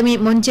അക്കാദമി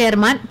മുൻ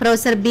chairman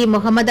professor B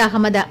Muhammad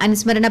Ahmed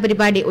അനുസ്മരണ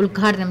പരിപാടി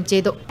ഉദ്ഘാടനം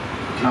ചെയ്തു.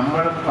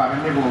 നമ്മൾ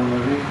പറഞ്ഞു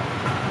പോകുന്നത്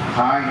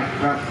ആ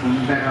എത്ര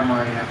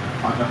സുന്ദരമായ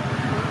പദം.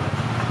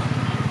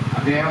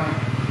 അദ്ദേഹം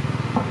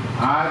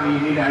ആ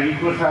രീതിയിൽ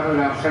അഴീക്കൂർ സാർ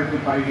ഒരു അവസരത്തിൽ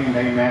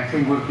പറയുകയുണ്ടായി,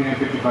 മാക്സിമം ഗോർക്കിനെ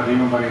പറ്റി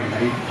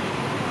പറയുകയുണ്ടായി.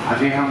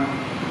 അദ്ദേഹം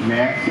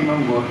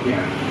മാക്സിമം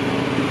ഗോർക്കിയാണ്.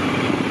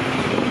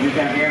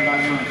 എന്നിട്ട് അദ്ദേഹം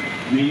പറഞ്ഞു,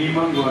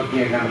 മിനിമം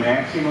കുറയ്ക്കുക,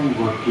 മാക്സിമം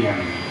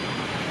കുറയ്ക്കുകയാണ്.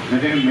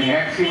 എന്നിട്ട്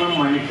മാക്സിമം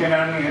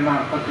മനുഷ്യനാണ് എന്ന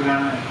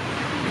അർത്ഥത്തിലാണ്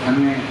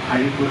അന്ന്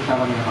അഴിപ്പൂർ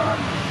സഭകൾ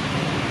പറഞ്ഞത്.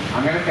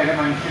 അങ്ങനെ ചില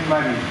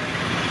മനുഷ്യന്മാരുണ്ട്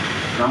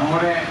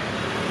നമ്മുടെ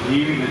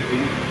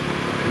ജീവിതത്തിൽ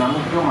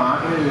നമുക്ക്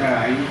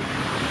മാതൃകകളായി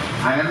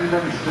അനന്ത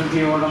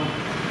വിസ്തൃതിയോളം.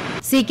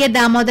 സി കെ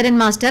ദാമോദരൻ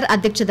മാസ്റ്റർ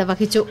അധ്യക്ഷത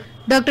വഹിച്ചു.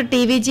 Doctor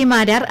T V G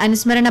Marar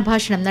അനുസ്മരണ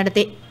ഭാഷണം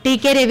നടത്തി. T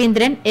K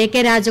Raveendran, A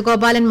K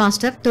Rajagopalan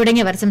master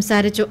തുടങ്ങിയവർ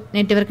സംസാരിച്ചു.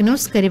 Network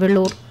news,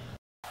 Karivellur.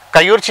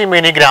 കയ്യൂർ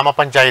ചീമേനി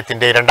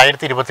ഗ്രാമപഞ്ചായത്തിന്റെ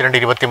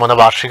 2022-23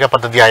 വാർഷിക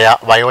പദ്ധതിയായ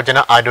വയോജന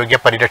ആരോഗ്യ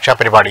പരിരക്ഷാ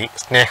പരിപാടി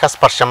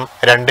സ്നേഹസ്പർശം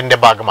 2ന്റെ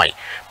ഭാഗമായി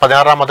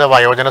 16ാമത്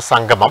വയോജന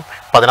സംഗമം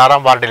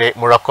 16ാം വാർഡിലെ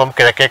മുഴക്കോം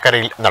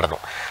കിഴക്കേക്കരയിൽ നടന്നു.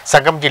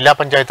 സംഘം ജില്ലാ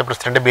പഞ്ചായത്ത്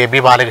പ്രസിഡന്റ്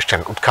ബേബി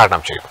ബാലകൃഷ്ണൻ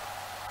ഉദ്ഘാടനം ചെയ്തു.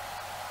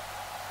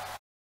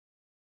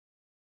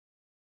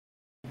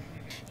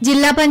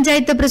 ജില്ലാ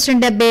പഞ്ചായത്ത്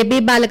പ്രസിഡന്റ് ബേബി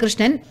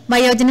ബാലകൃഷ്ണൻ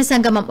വയോജന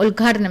സംഗമം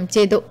ഉദ്ഘാടനം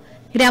ചെയ്തു.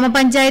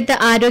 ഗ്രാമപഞ്ചായത്ത്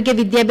ആരോഗ്യ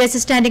വിദ്യാഭ്യാസ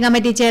standing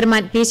committee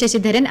chairman P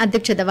Sasidharan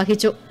അധ്യക്ഷത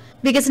വഹിച്ചു.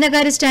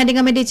 വികസനകാര്യ standing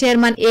committee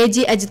chairman A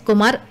G Ajith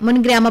Kumar, മുൻ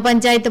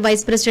ഗ്രാമപഞ്ചായത്ത്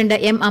vice president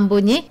M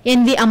Ambunhi, N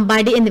V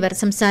Ambadi എന്നിവർ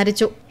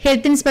സംസാരിച്ചു.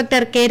 ഹെൽത്ത്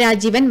ഇൻസ്പെക്ടർ കെ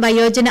രാജീവൻ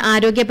വയോജന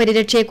ആരോഗ്യ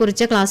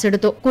പരിരക്ഷയെക്കുറിച്ച് ക്ലാസ്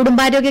എടുത്തു.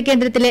 കുടുംബാരോഗ്യ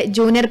കേന്ദ്രത്തിലെ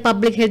junior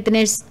public health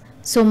nurse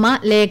Suma,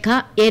 Lekha,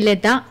 A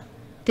Latha,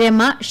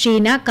 Rama,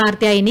 Sheena,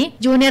 Karthyayini,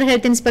 junior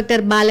health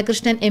inspector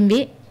Balakrishnan M V,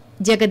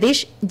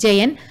 Jagdish,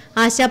 Jayan,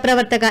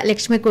 ആശാപ്രവർത്തക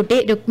Lakshmikutty,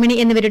 Rukmini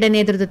എന്നിവരുടെ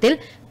നേതൃത്വത്തിൽ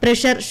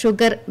പ്രഷർ,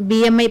 ഷുഗർ,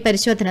 BMI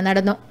പരിശോധന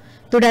നടന്നു.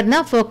 തുടർന്ന്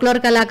ഫോക്ലോർ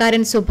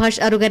കലാകാരൻ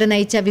സുഭാഷ് അറുകര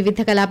നയിച്ച വിവിധ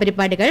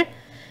കലാപരിപാടികൾ,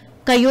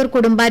 കയ്യൂർ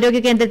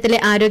കുടുംബാരോഗ്യ കേന്ദ്രത്തിലെ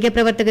ആരോഗ്യ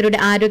പ്രവർത്തകരുടെ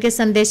ആരോഗ്യ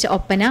സന്ദേശ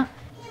ഒപ്പന,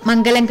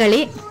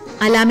 മംഗലംകളി,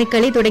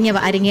 അലാമിക്കളി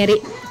തുടങ്ങിയവ അരങ്ങേറി.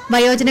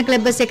 വയോജന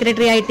ക്ലബ്ബ്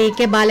സെക്രട്ടറിയായി ടി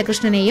കെ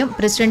ബാലകൃഷ്ണനെയും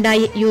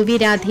പ്രസിഡന്റായി UV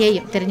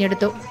രാധയെയും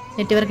തെരഞ്ഞെടുത്തു.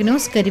 Network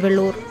news,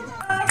 Karivellur.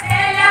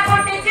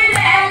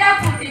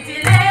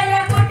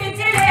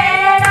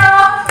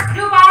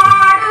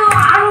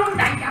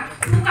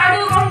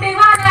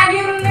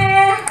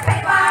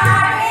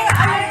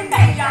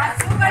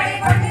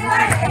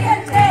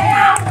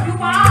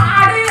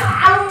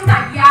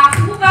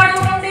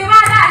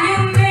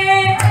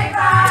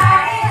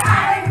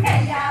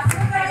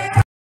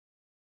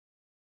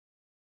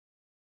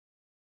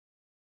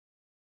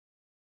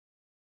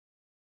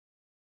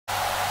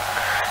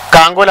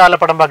 കാങ്കോൽ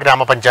ആലപ്പടമ്പ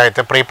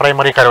ഗ്രാമപഞ്ചായത്ത് പ്രീ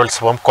പ്രൈമറി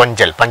കലോത്സവം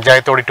കൊഞ്ചൽ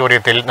പഞ്ചായത്ത്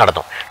ഓഡിറ്റോറിയത്തിൽ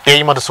നടന്നു. ടി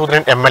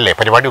മധുസൂദനൻ MLA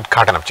പരിപാടി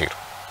ഉദ്ഘാടനം ചെയ്തു.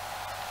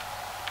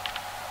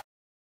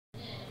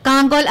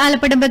 കാങ്കോൽ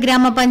ആലപ്പടമ്പ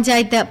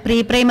ഗ്രാമപഞ്ചായത്ത് പ്രീ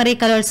പ്രൈമറി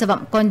കലോത്സവം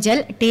കൊഞ്ചൽ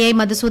ടി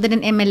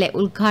മധുസൂദനൻ MLA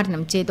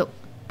ഉദ്ഘാടനം ചെയ്തു.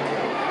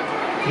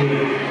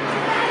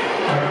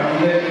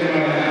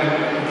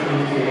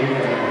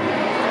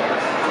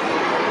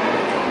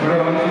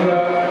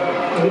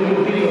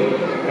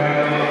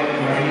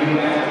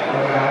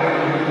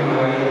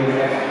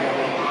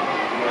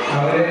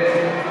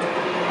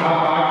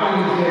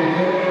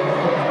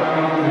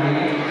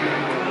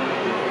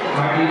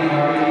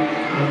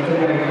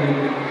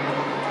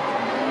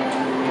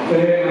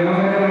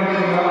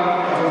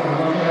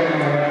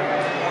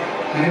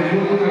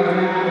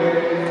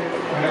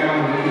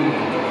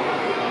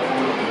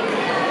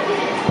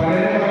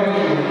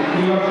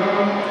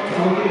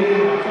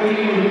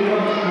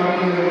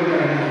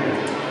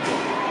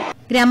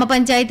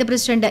 ഗ്രാമപഞ്ചായത്ത്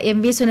പ്രസിഡന്റ്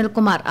MV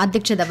സുനിൽകുമാർ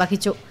അധ്യക്ഷത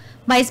വഹിച്ചു.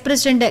 Vice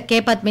president K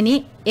Padmini,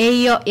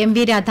 AEO MV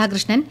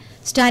Radhakrishnan,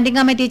 standing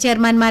committee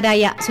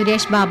ചെയർമാൻമാരായ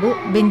Suresh Babu,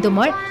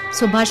 Bindumol,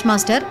 Subhash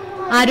master,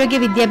 ആരോഗ്യ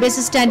വിദ്യാഭ്യാസ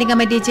standing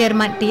committee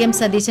chairman TM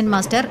Satheesan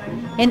master,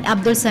 N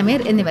Abdul Sameer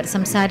എന്നിവർ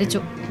സംസാരിച്ചു.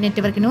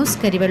 Network news,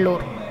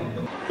 Karivellur.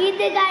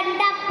 ഇത്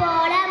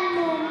കണ്ടപ്പോളം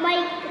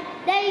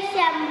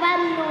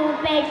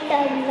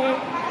പെട്ടെന്ന്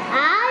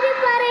ആര്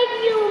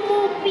പറഞ്ഞു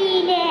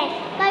മൂപ്പീനെ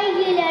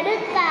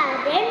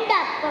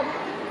കയ്യിലെടുക്കാതെണ്ടപ്പം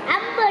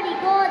അമ്പടി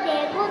കോതെ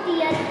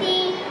കുതിയത്തി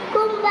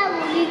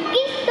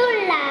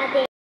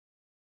കുംഭകുലിക്കിത്തുള്ളാതെ.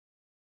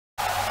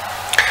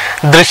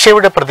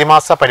 ദൃശ്യയുടെ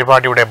പ്രതിമാസ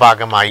പരിപാടിയുടെ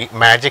ഭാഗമായി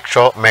മാജിക്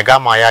ഷോ മെഗാ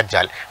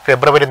മായാജാൽ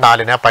ഫെബ്രുവരി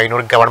 4-ന്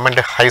പയ്യന്നൂർ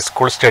ഗവൺമെന്റ്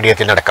ഹൈസ്കൂൾ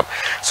സ്റ്റേഡിയത്തിൽ നടക്കും.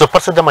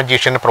 സുപ്രസിദ്ധ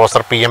magician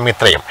professor PM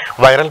മിത്രയും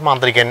viral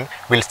മാന്ത്രികൻ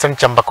Wilson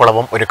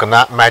ചമ്പക്കുളവും ഒരുക്കുന്ന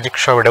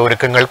മാജിക് ഷോയുടെ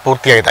ഒരുക്കങ്ങൾ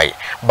പൂർത്തിയായതായി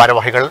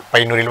ഭാരവാഹികൾ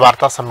പയ്യന്നൂരിൽ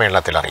വാർത്താ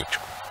സമ്മേളനത്തിൽ അറിയിച്ചു.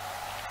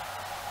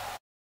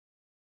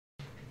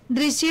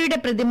 ദൃശ്യയുടെ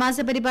പ്രതിമാസ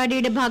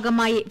പരിപാടിയുടെ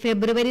ഭാഗമായി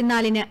ഫെബ്രുവരി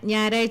 4-ന്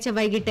ഞായറാഴ്ച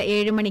വൈകിട്ട്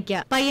 7 മണിക്ക്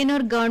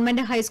പയ്യന്നൂർ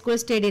ഗവൺമെന്റ് ഹൈസ്കൂൾ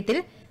സ്റ്റേഡിയത്തിൽ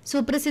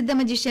സുപ്രസിദ്ധ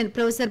magician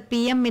professor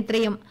PM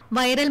മിത്രയും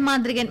viral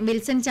മാന്ത്രികൻ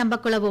Wilson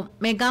ചമ്പക്കുളവും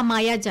mega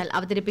മായാജാൽ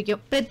അവതരിപ്പിക്കും.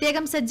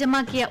 പ്രത്യേകം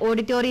സജ്ജമാക്കിയ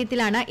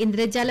ഓഡിറ്റോറിയത്തിലാണ്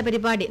ഇന്ദ്രജാല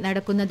പരിപാടി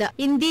നടക്കുന്നത്.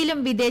 ഇന്ത്യയിലും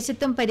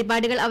വിദേശത്തും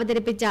പരിപാടികൾ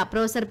അവതരിപ്പിച്ച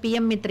പ്രൊഫസർ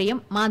PM മിത്രയും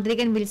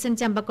മാന്ത്രികൻ വിൽസൺ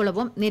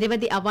ചമ്പക്കുളവും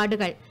നിരവധി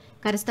അവാർഡുകൾ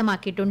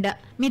കരസ്ഥമാക്കിയിട്ടുണ്ട്.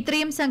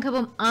 മിത്രയും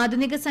സംഘവും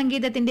ആധുനിക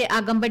സംഗീതത്തിന്റെ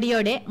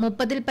അകമ്പടിയോടെ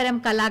 30-ൽ പരം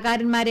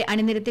കലാകാരന്മാരെ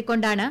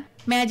അണിനിരത്തിക്കൊണ്ടാണ്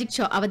മാജിക്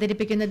ഷോ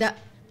അവതരിപ്പിക്കുന്നത്.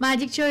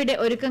 മാജിക് ഷോയുടെ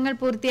ഒരുക്കങ്ങൾ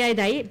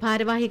പൂർത്തിയായതായി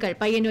ഭാരവാഹികൾ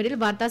പയ്യന്നൂരിൽ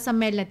വാർത്താ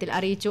സമ്മേളനത്തിൽ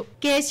അറിയിച്ചു.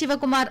 K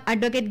Shivakumar,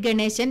 advocate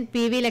Ganesan,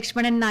 PV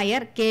Lakshmanan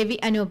Nair, KV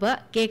Anoop,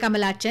 K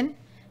Kamalakshan,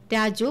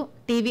 Raju,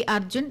 TV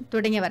Arjun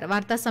തുടങ്ങിയവർ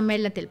വാർത്താ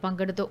സമ്മേളനത്തിൽ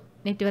പങ്കെടുത്തു.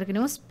 Network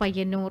news,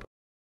 Payyanur.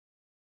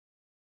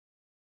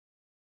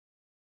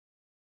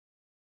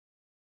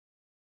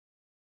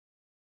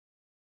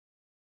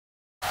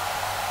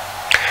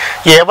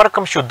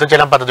 ഏവർക്കും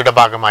ശുദ്ധജലം പദ്ധതിയുടെ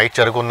ഭാഗമായി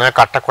ചെറുകുന്ന്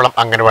കട്ടക്കുളം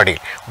അംഗൻവാടിയിൽ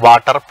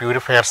വാട്ടർ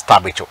പ്യൂരിഫയർ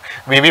സ്ഥാപിച്ചു.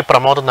 വി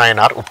പ്രമോദ്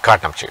നായനാർ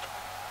ഉദ്ഘാടനം ചെയ്തു.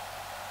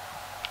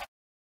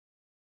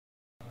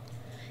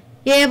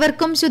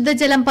 ഏവർക്കും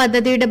ശുദ്ധജലം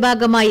പദ്ധതിയുടെ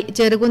ഭാഗമായി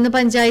ചെറുകുന്ന്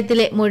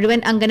പഞ്ചായത്തിലെ മുഴുവൻ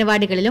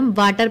അംഗനവാടികളിലും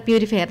വാട്ടർ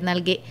പ്യൂരിഫയർ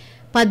നൽകി.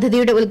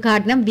 പദ്ധതിയുടെ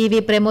ഉദ്ഘാടനം വി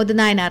പ്രമോദ്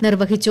നായനാർ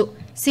നിർവഹിച്ചു.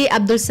 സി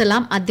അബ്ദുൾ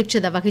സലാം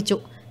അധ്യക്ഷത വഹിച്ചു.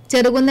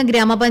 ചെറുകുന്ന്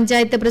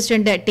ഗ്രാമപഞ്ചായത്ത്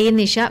പ്രസിഡന്റ് ടി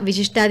നിഷ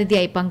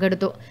വിശിഷ്ടാതിഥിയായി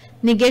പങ്കെടുത്തു.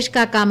 Nikesh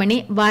Kakkamani,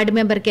 ward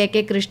member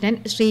K Krishnan,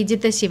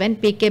 Sreejith Shivan,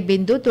 P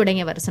Bindu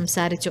തുടങ്ങിയവർ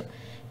സംസാരിച്ചു.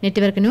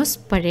 Network news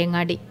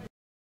Pazhayangadi.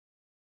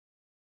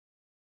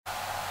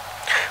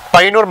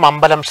 പയ്യന്നൂർ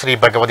മമ്പലം ശ്രീ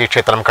ഭഗവതി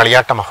ക്ഷേത്രം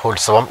കളിയാട്ട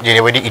മഹോത്സവം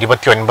ജനുവരി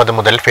 29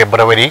 മുതൽ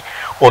ഫെബ്രുവരി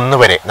 1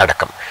 വരെ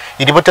നടക്കും.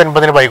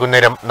 29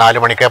 വൈകുന്നേരം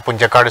 4 മണിക്ക്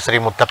പുഞ്ചക്കാട് ശ്രീ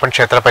മുത്തപ്പൻ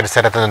ക്ഷേത്ര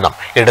പരിസരത്ത് നിന്നും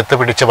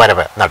എടുത്തുപിടിച്ച്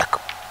വരവ്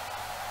നടക്കും.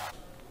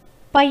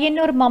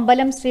 പയ്യന്നൂർ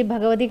മമ്പലം ശ്രീ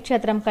ഭഗവതി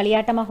ക്ഷേത്രം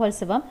കളിയാട്ട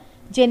മഹോത്സവം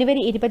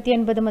ജനുവരി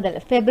 29 മുതൽ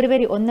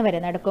ഫെബ്രുവരി 1 വരെ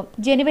നടക്കും.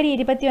 ജനുവരി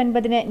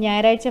 29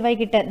 ഞായറാഴ്ച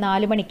വൈകിട്ട്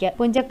 4 മണിക്ക്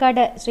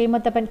പുഞ്ചക്കാട്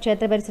ശ്രീമുത്തപ്പൻ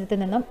ക്ഷേത്ര പരിസരത്ത്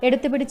നിന്നും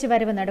എടുത്തുപിടിച്ച്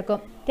വരവ് നടക്കും.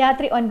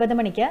 രാത്രി 9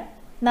 മണിക്ക്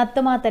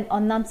നത്തുമാത്തൻ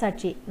ഒന്നാം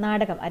സാക്ഷി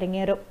നാടകം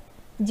അരങ്ങേറും.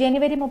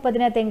 ജനുവരി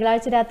 30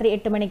 തിങ്കളാഴ്ച രാത്രി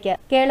 8 മണിക്ക്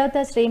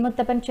കേളോത്ത്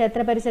ശ്രീമുത്തപ്പൻ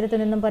ക്ഷേത്ര പരിസരത്തു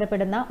നിന്നും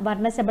പുറപ്പെടുന്ന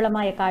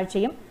വർണ്ണശബളമായ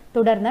കാഴ്ചയും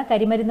തുടർന്ന്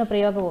കരിമരുന്ന്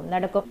പ്രയോഗവും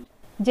നടക്കും.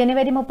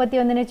 ജനുവരി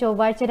 31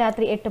 ചൊവ്വാഴ്ച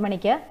രാത്രി 8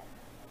 മണിക്ക്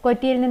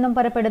കൊച്ചിയിൽ നിന്നും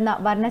പുറപ്പെടുന്ന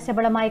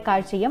വർണ്ണശബളമായ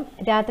കാഴ്ചയും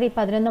രാത്രി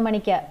 11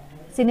 മണിക്ക്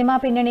സിനിമാ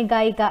പിന്നണി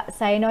ഗായിക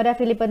സൈനോര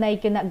ഫിലിപ്പ്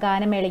നയിക്കുന്ന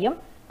ഗാനമേളയും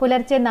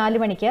പുലർച്ചെ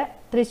 4 മണിക്ക്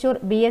തൃശൂർ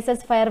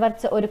BSS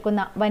ഫയർവർക്സ്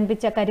ഒരുക്കുന്ന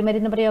വൻപിച്ച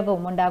കരിമരുന്ന്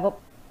പ്രയോഗവും ഉണ്ടാകും.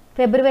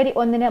 ഫെബ്രുവരി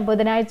 1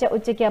 ബുധനാഴ്ച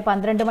ഉച്ചയ്ക്ക്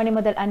 12 മണി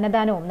മുതൽ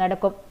അന്നദാനവും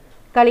നടക്കും.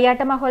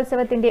 കളിയാട്ട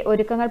മഹോത്സവത്തിന്റെ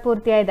ഒരുക്കങ്ങൾ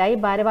പൂർത്തിയായതായി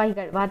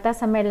ഭാരവാഹികൾ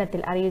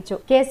വാർത്താസമ്മേളനത്തിൽ അറിയിച്ചു.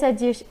 K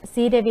Sajeesh,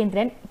 C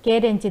Raveendran, K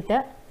Ranjith,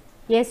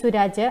 A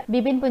Suraj,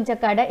 Bipin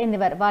Punchakkad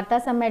എന്നിവർ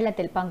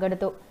വാർത്താസമ്മേളനത്തിൽ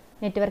പങ്കെടുത്തു.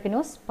 Network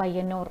news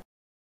Payyanur.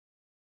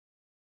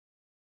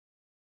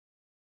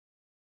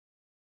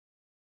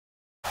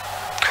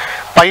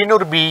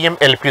 Payyanur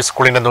BM-LP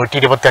സ്കൂളിന്റെ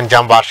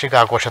 125ാം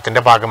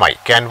വാർഷികാഘോഷത്തിന്റെ ഭാഗമായി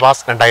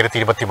ക്യാൻവാസ്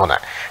 2023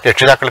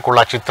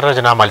 രക്ഷിതാക്കൾക്കുള്ള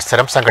ചിത്രരചനാ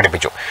മത്സരം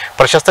സംഘടിപ്പിച്ചു.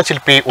 പ്രശസ്ത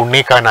ശില്പി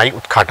ഉണ്ണീക്കാനായി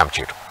ഉദ്ഘാടനം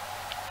ചെയ്തു.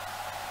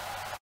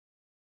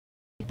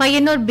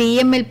 പയ്യന്നൂർ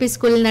BM-LP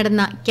സ്കൂളിൽ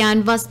നടന്ന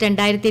ക്യാൻവാസ്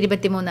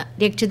 2023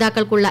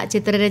 രക്ഷിതാക്കൾക്കുള്ള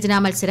ചിത്രരചനാ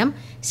മത്സരം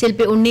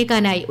ശില്പി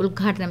ഉണ്ണീക്കാനായി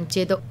ഉദ്ഘാടനം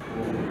ചെയ്തു.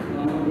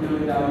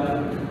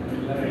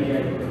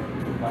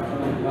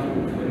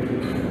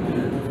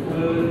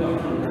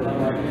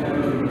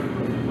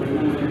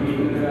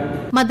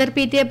 Mother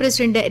PTA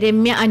president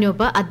Ramya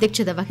Anoop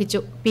അധ്യക്ഷത വഹിച്ചു.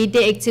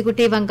 PTA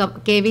എക്സിക്യൂട്ടീവ് അംഗം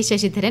KV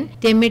Sasidharan,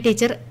 Ramya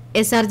teacher,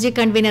 SRG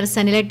convener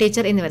Sanila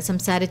teacher എന്നിവർ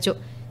സംസാരിച്ചു.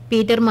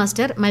 പീറ്റർ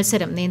മാസ്റ്റർ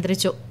മത്സരം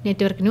നിയന്ത്രിച്ചു.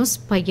 Network news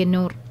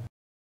Payyanur.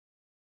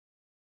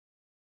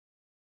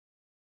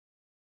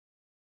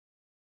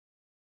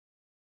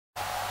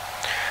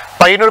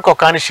 പയ്യന്നൂർ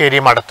കൊക്കാനിശ്ശേരി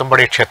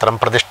മടത്തുംപടി ക്ഷേത്രം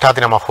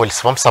പ്രതിഷ്ഠാദിന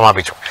മഹോത്സവം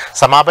സമാപിച്ചു.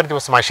 സമാപന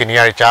ദിവസമായ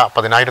ശനിയാഴ്ച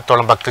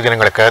 10,000-ഓളം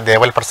ഭക്തജനങ്ങൾക്ക്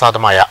ദേവൽ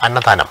പ്രസാദമായ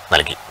അന്നദാനം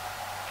നൽകി.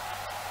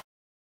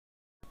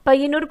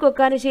 പയ്യന്നൂർ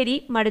കൊക്കാനശ്ശേരി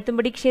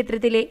മടത്തുംപടി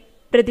ക്ഷേത്രത്തിലെ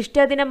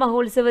പ്രതിഷ്ഠാദിന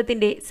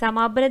മഹോത്സവത്തിന്റെ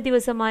സമാപന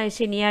ദിവസമായ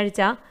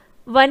ശനിയാഴ്ച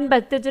വൻ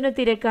ഭക്തജന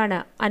തിരക്കാണ്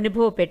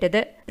അനുഭവപ്പെട്ടത്.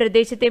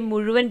 പ്രദേശത്തെ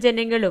മുഴുവൻ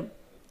ജനങ്ങളും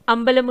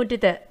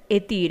അമ്പലമുറ്റത്ത്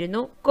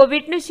എത്തിയിരുന്നു.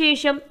 കോവിഡിനു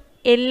ശേഷം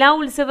എല്ലാ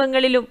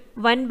ഉത്സവങ്ങളിലും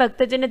വൻ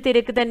ഭക്തജന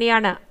തിരക്ക്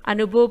തന്നെയാണ്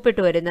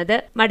അനുഭവപ്പെട്ടു വരുന്നത്.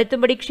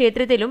 മടത്തുംപടി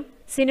ക്ഷേത്രത്തിലും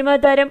സിനിമാ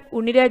താരം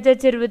ഉണ്ണിരാജ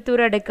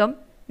ചെറുവത്തൂർ അടക്കം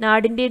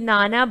നാടിന്റെ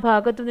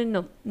നാനാഭാഗത്തു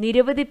നിന്നും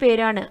നിരവധി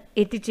പേരാണ്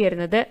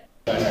എത്തിച്ചേർന്നത്.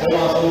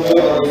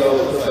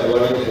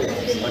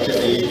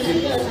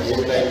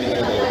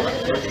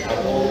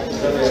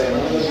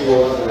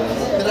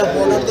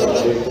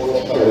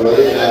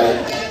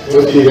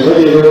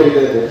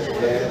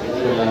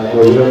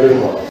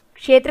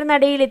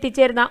 ക്ഷേത്രനടയിൽ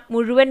എത്തിച്ചേർന്ന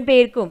മുഴുവൻ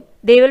പേർക്കും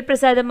ദേവൽ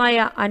പ്രസാദമായ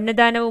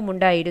അന്നദാനവും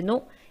ഉണ്ടായിരുന്നു.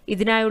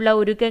 ഇതിനായുള്ള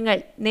ഒരുക്കങ്ങൾ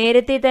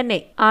നേരത്തെ തന്നെ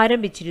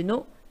ആരംഭിച്ചിരുന്നു.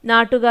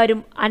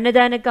 നാട്ടുകാരും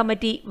അന്നദാന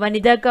കമ്മിറ്റി,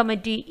 വനിതാ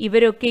കമ്മിറ്റി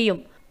ഇവരൊക്കെയും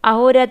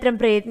അഹോരാത്രം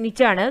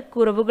പ്രയത്നിച്ചാണ്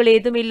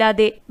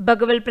കുറവുകളേതുമില്ലാതെ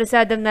ഭഗവത്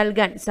പ്രസാദം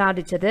നൽകാൻ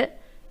സാധിച്ചത്.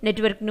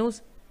 Network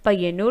news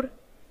Payyanur.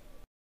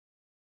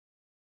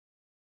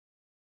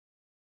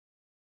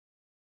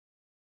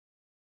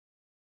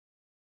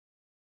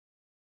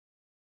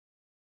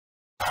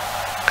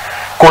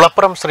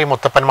 കുളപ്പുറം ശ്രീ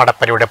മുത്തപ്പൻ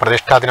മടപ്പരയുടെ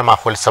പ്രതിഷ്ഠാദിന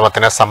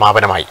മഹോത്സവത്തിന്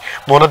സമാപനമായി.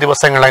 3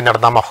 ദിവസങ്ങളായി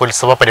നടന്ന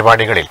മഹോത്സവ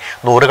പരിപാടികളിൽ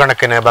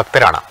നൂറുകണക്കിന്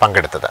ഭക്തരാണ്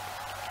പങ്കെടുത്തത്.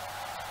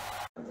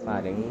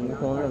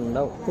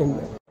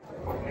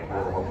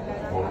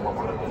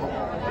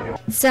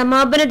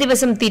 സമാപന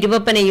ദിവസം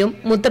തിരുവപ്പനയും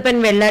മുത്തപ്പൻ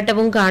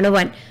വെള്ളാട്ടവും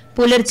കാണുവാൻ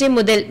പുലർച്ചെ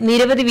മുതൽ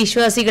നിരവധി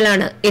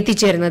വിശ്വാസികളാണ്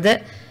എത്തിച്ചേർന്നത്.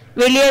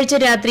 വെള്ളിയാഴ്ച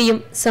രാത്രിയും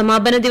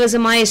സമാപന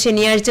ദിവസമായ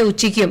ശനിയാഴ്ച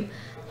ഉച്ചയ്ക്കും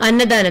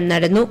അന്നദാനം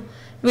നടന്നു.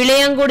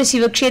 വിളയാങ്കോട്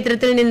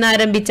ശിവക്ഷേത്രത്തിൽ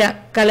നിന്നാരംഭിച്ച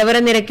കലവറ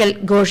നിരക്കൽ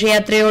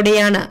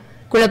ഘോഷയാത്രയോടെയാണ്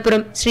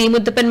കുളപ്പുറം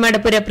ശ്രീമുത്തപ്പൻ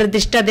മടപ്പുര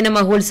പ്രതിഷ്ഠാദിന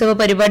മഹോത്സവ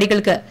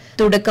പരിപാടികൾക്ക്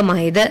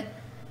തുടക്കമായത്.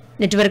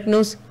 Network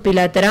news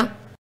Pilathara.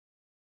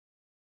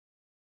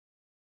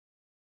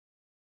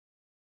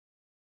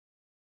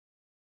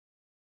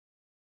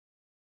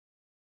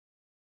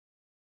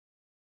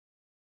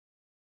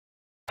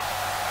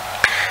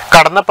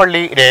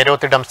 കടന്നപ്പള്ളി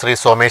രേരോത്തിടം ശ്രീ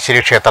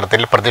സോമേശ്വരി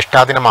ക്ഷേത്രത്തിൽ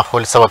പ്രതിഷ്ഠാദിന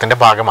മഹോത്സവത്തിന്റെ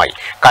ഭാഗമായി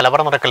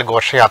കലവറ നിറക്കൽ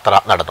ഘോഷയാത്ര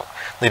നടന്നു.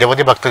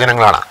 നിരവധി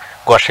ഭക്തജനങ്ങളാണ്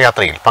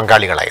ഘോഷയാത്രയിൽ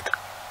പങ്കാളികളായത്.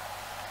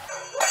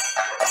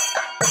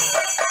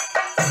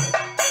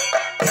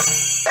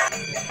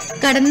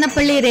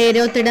 കടന്നപ്പള്ളി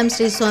രേരോത്തിടം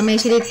ശ്രീ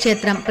സോമേശ്വരി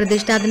ക്ഷേത്രം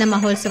പ്രതിഷ്ഠാദിന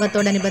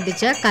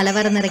മഹോത്സവത്തോടനുബന്ധിച്ച്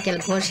കലവറ നിറയ്ക്കൽ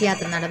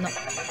ഘോഷയാത്ര നടന്നു.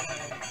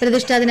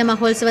 പ്രതിഷ്ഠാദിന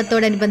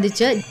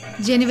മഹോത്സവത്തോടനുബന്ധിച്ച്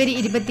ജനുവരി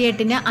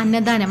 28-ന്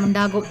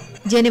അന്നദാനമുണ്ടാകും.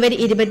 ജനുവരി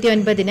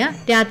 29-ന്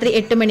രാത്രി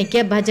 8 മണിക്ക്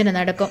ഭജന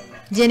നടക്കും.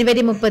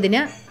 ജനുവരി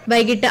 30-ന്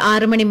വൈകിട്ട്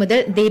 6 മണി മുതൽ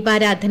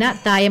ദീപാരാധന,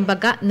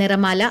 തായമ്പക,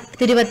 നിറമാല,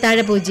 തിരുവത്താഴ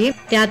പൂജയും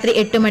രാത്രി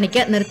 8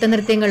 മണിക്ക്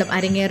നൃത്തനൃത്യങ്ങളും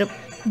അരങ്ങേറും.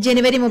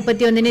 ജനുവരി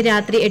 31-ന്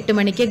രാത്രി 8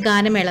 മണിക്ക്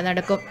ഗാനമേള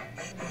നടക്കും.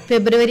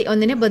 ഫെബ്രുവരി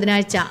 1-ന്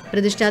ബുധനാഴ്ച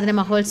പ്രതിഷ്ഠാദിന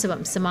മഹോത്സവം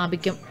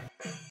സമാപിക്കും.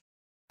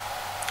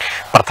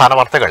 പ്രധാന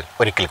വാർത്തകൾ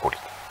ഒരിക്കൽ കൂടി.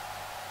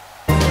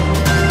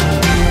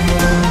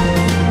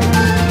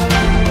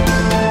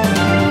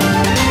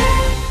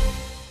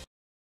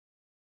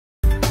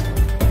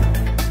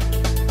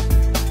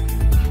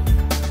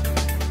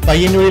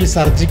 പയ്യന്നൂരിൽ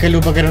സർജിക്കൽ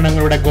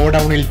ഉപകരണങ്ങളുടെ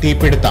ഗോഡൌണിൽ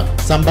തീപിടുത്തം.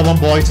 സംഭവം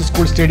ബോയ്സ്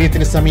സ്കൂൾ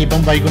സ്റ്റേഡിയത്തിന്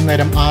സമീപം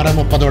വൈകുന്നേരം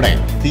 6:30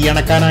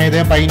 തീയണക്കാനായത്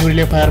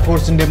പയ്യന്നൂരിലെ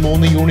ഫയർഫോഴ്സിന്റെ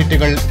 3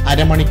 യൂണിറ്റുകൾ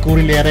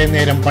അരമണിക്കൂറിലേറെ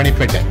നേരം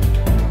പണിപ്പെട്ട്.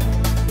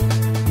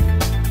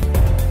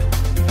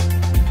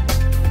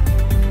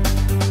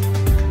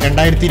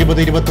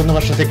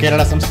 വർഷത്തെ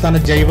കേരള സംസ്ഥാന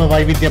ജൈവ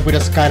വൈവിധ്യ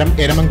പുരസ്കാരം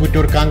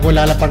എരമംകുറ്റൂർ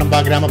കാങ്കോലാലപ്പടമ്പ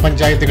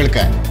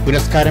ഗ്രാമപഞ്ചായത്തുകൾക്ക്.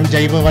 പുരസ്കാരം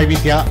ജൈവ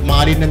വൈവിധ്യ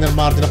മാലിന്യ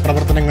നിർമ്മാർജ്ജന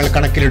പ്രവർത്തനങ്ങൾ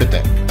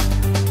കണക്കിലെടുത്ത്.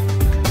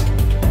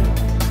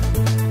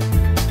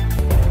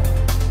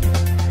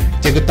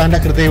 ചെകുത്താന്റെ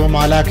ഹൃദയവും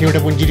മാലാഖയുടെ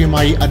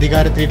പുഞ്ചിരിയുമായി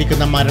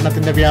അധികാരത്തിലിരിക്കുന്ന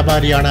മരണത്തിന്റെ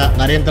വ്യാപാരിയാണ്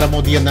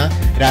നരേന്ദ്രമോദിയെന്ന്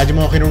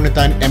രാജ്മോഹൻ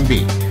ഉണ്ണിത്താൻ MP.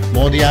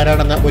 മോദി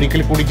ആരാണെന്ന്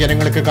ഒരിക്കൽ കൂടി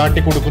ജനങ്ങൾക്ക്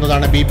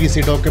കാട്ടിക്കൊടുക്കുന്നതാണ് BBC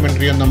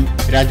ഡോക്യുമെന്ററിയെന്നും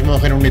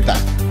രാജ്മോഹൻ ഉണ്ണിത്താൻ.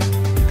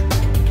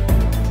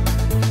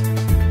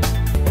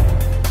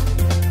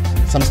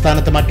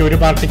 സംസ്ഥാനത്ത് മറ്റൊരു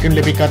പാർട്ടിക്കും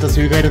ലഭിക്കാത്ത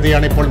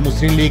സ്വീകാര്യതയാണ് ഇപ്പോൾ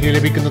മുസ്ലിം ലീഗിന്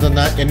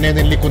ലഭിക്കുന്നതെന്ന് എന്നെ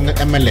നെല്ലിക്കുന്ന്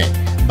MLA.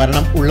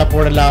 ഭരണം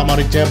ഉള്ളപ്പോഴല്ല,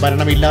 മറിച്ച്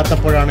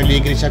ഭരണമില്ലാത്തപ്പോഴാണ്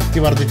ലീഗിന്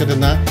ശക്തി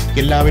വർദ്ധിച്ചതെന്ന്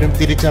എല്ലാവരും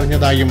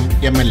തിരിച്ചറിഞ്ഞതായും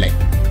MLA.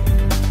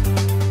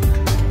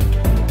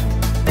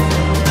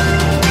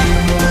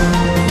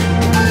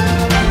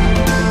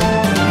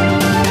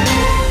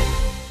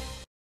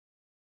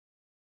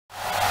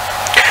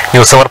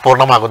 ന്യൂസ് അവർ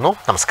പൂർണ്ണമാകുന്നു.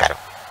 നമസ്കാരം.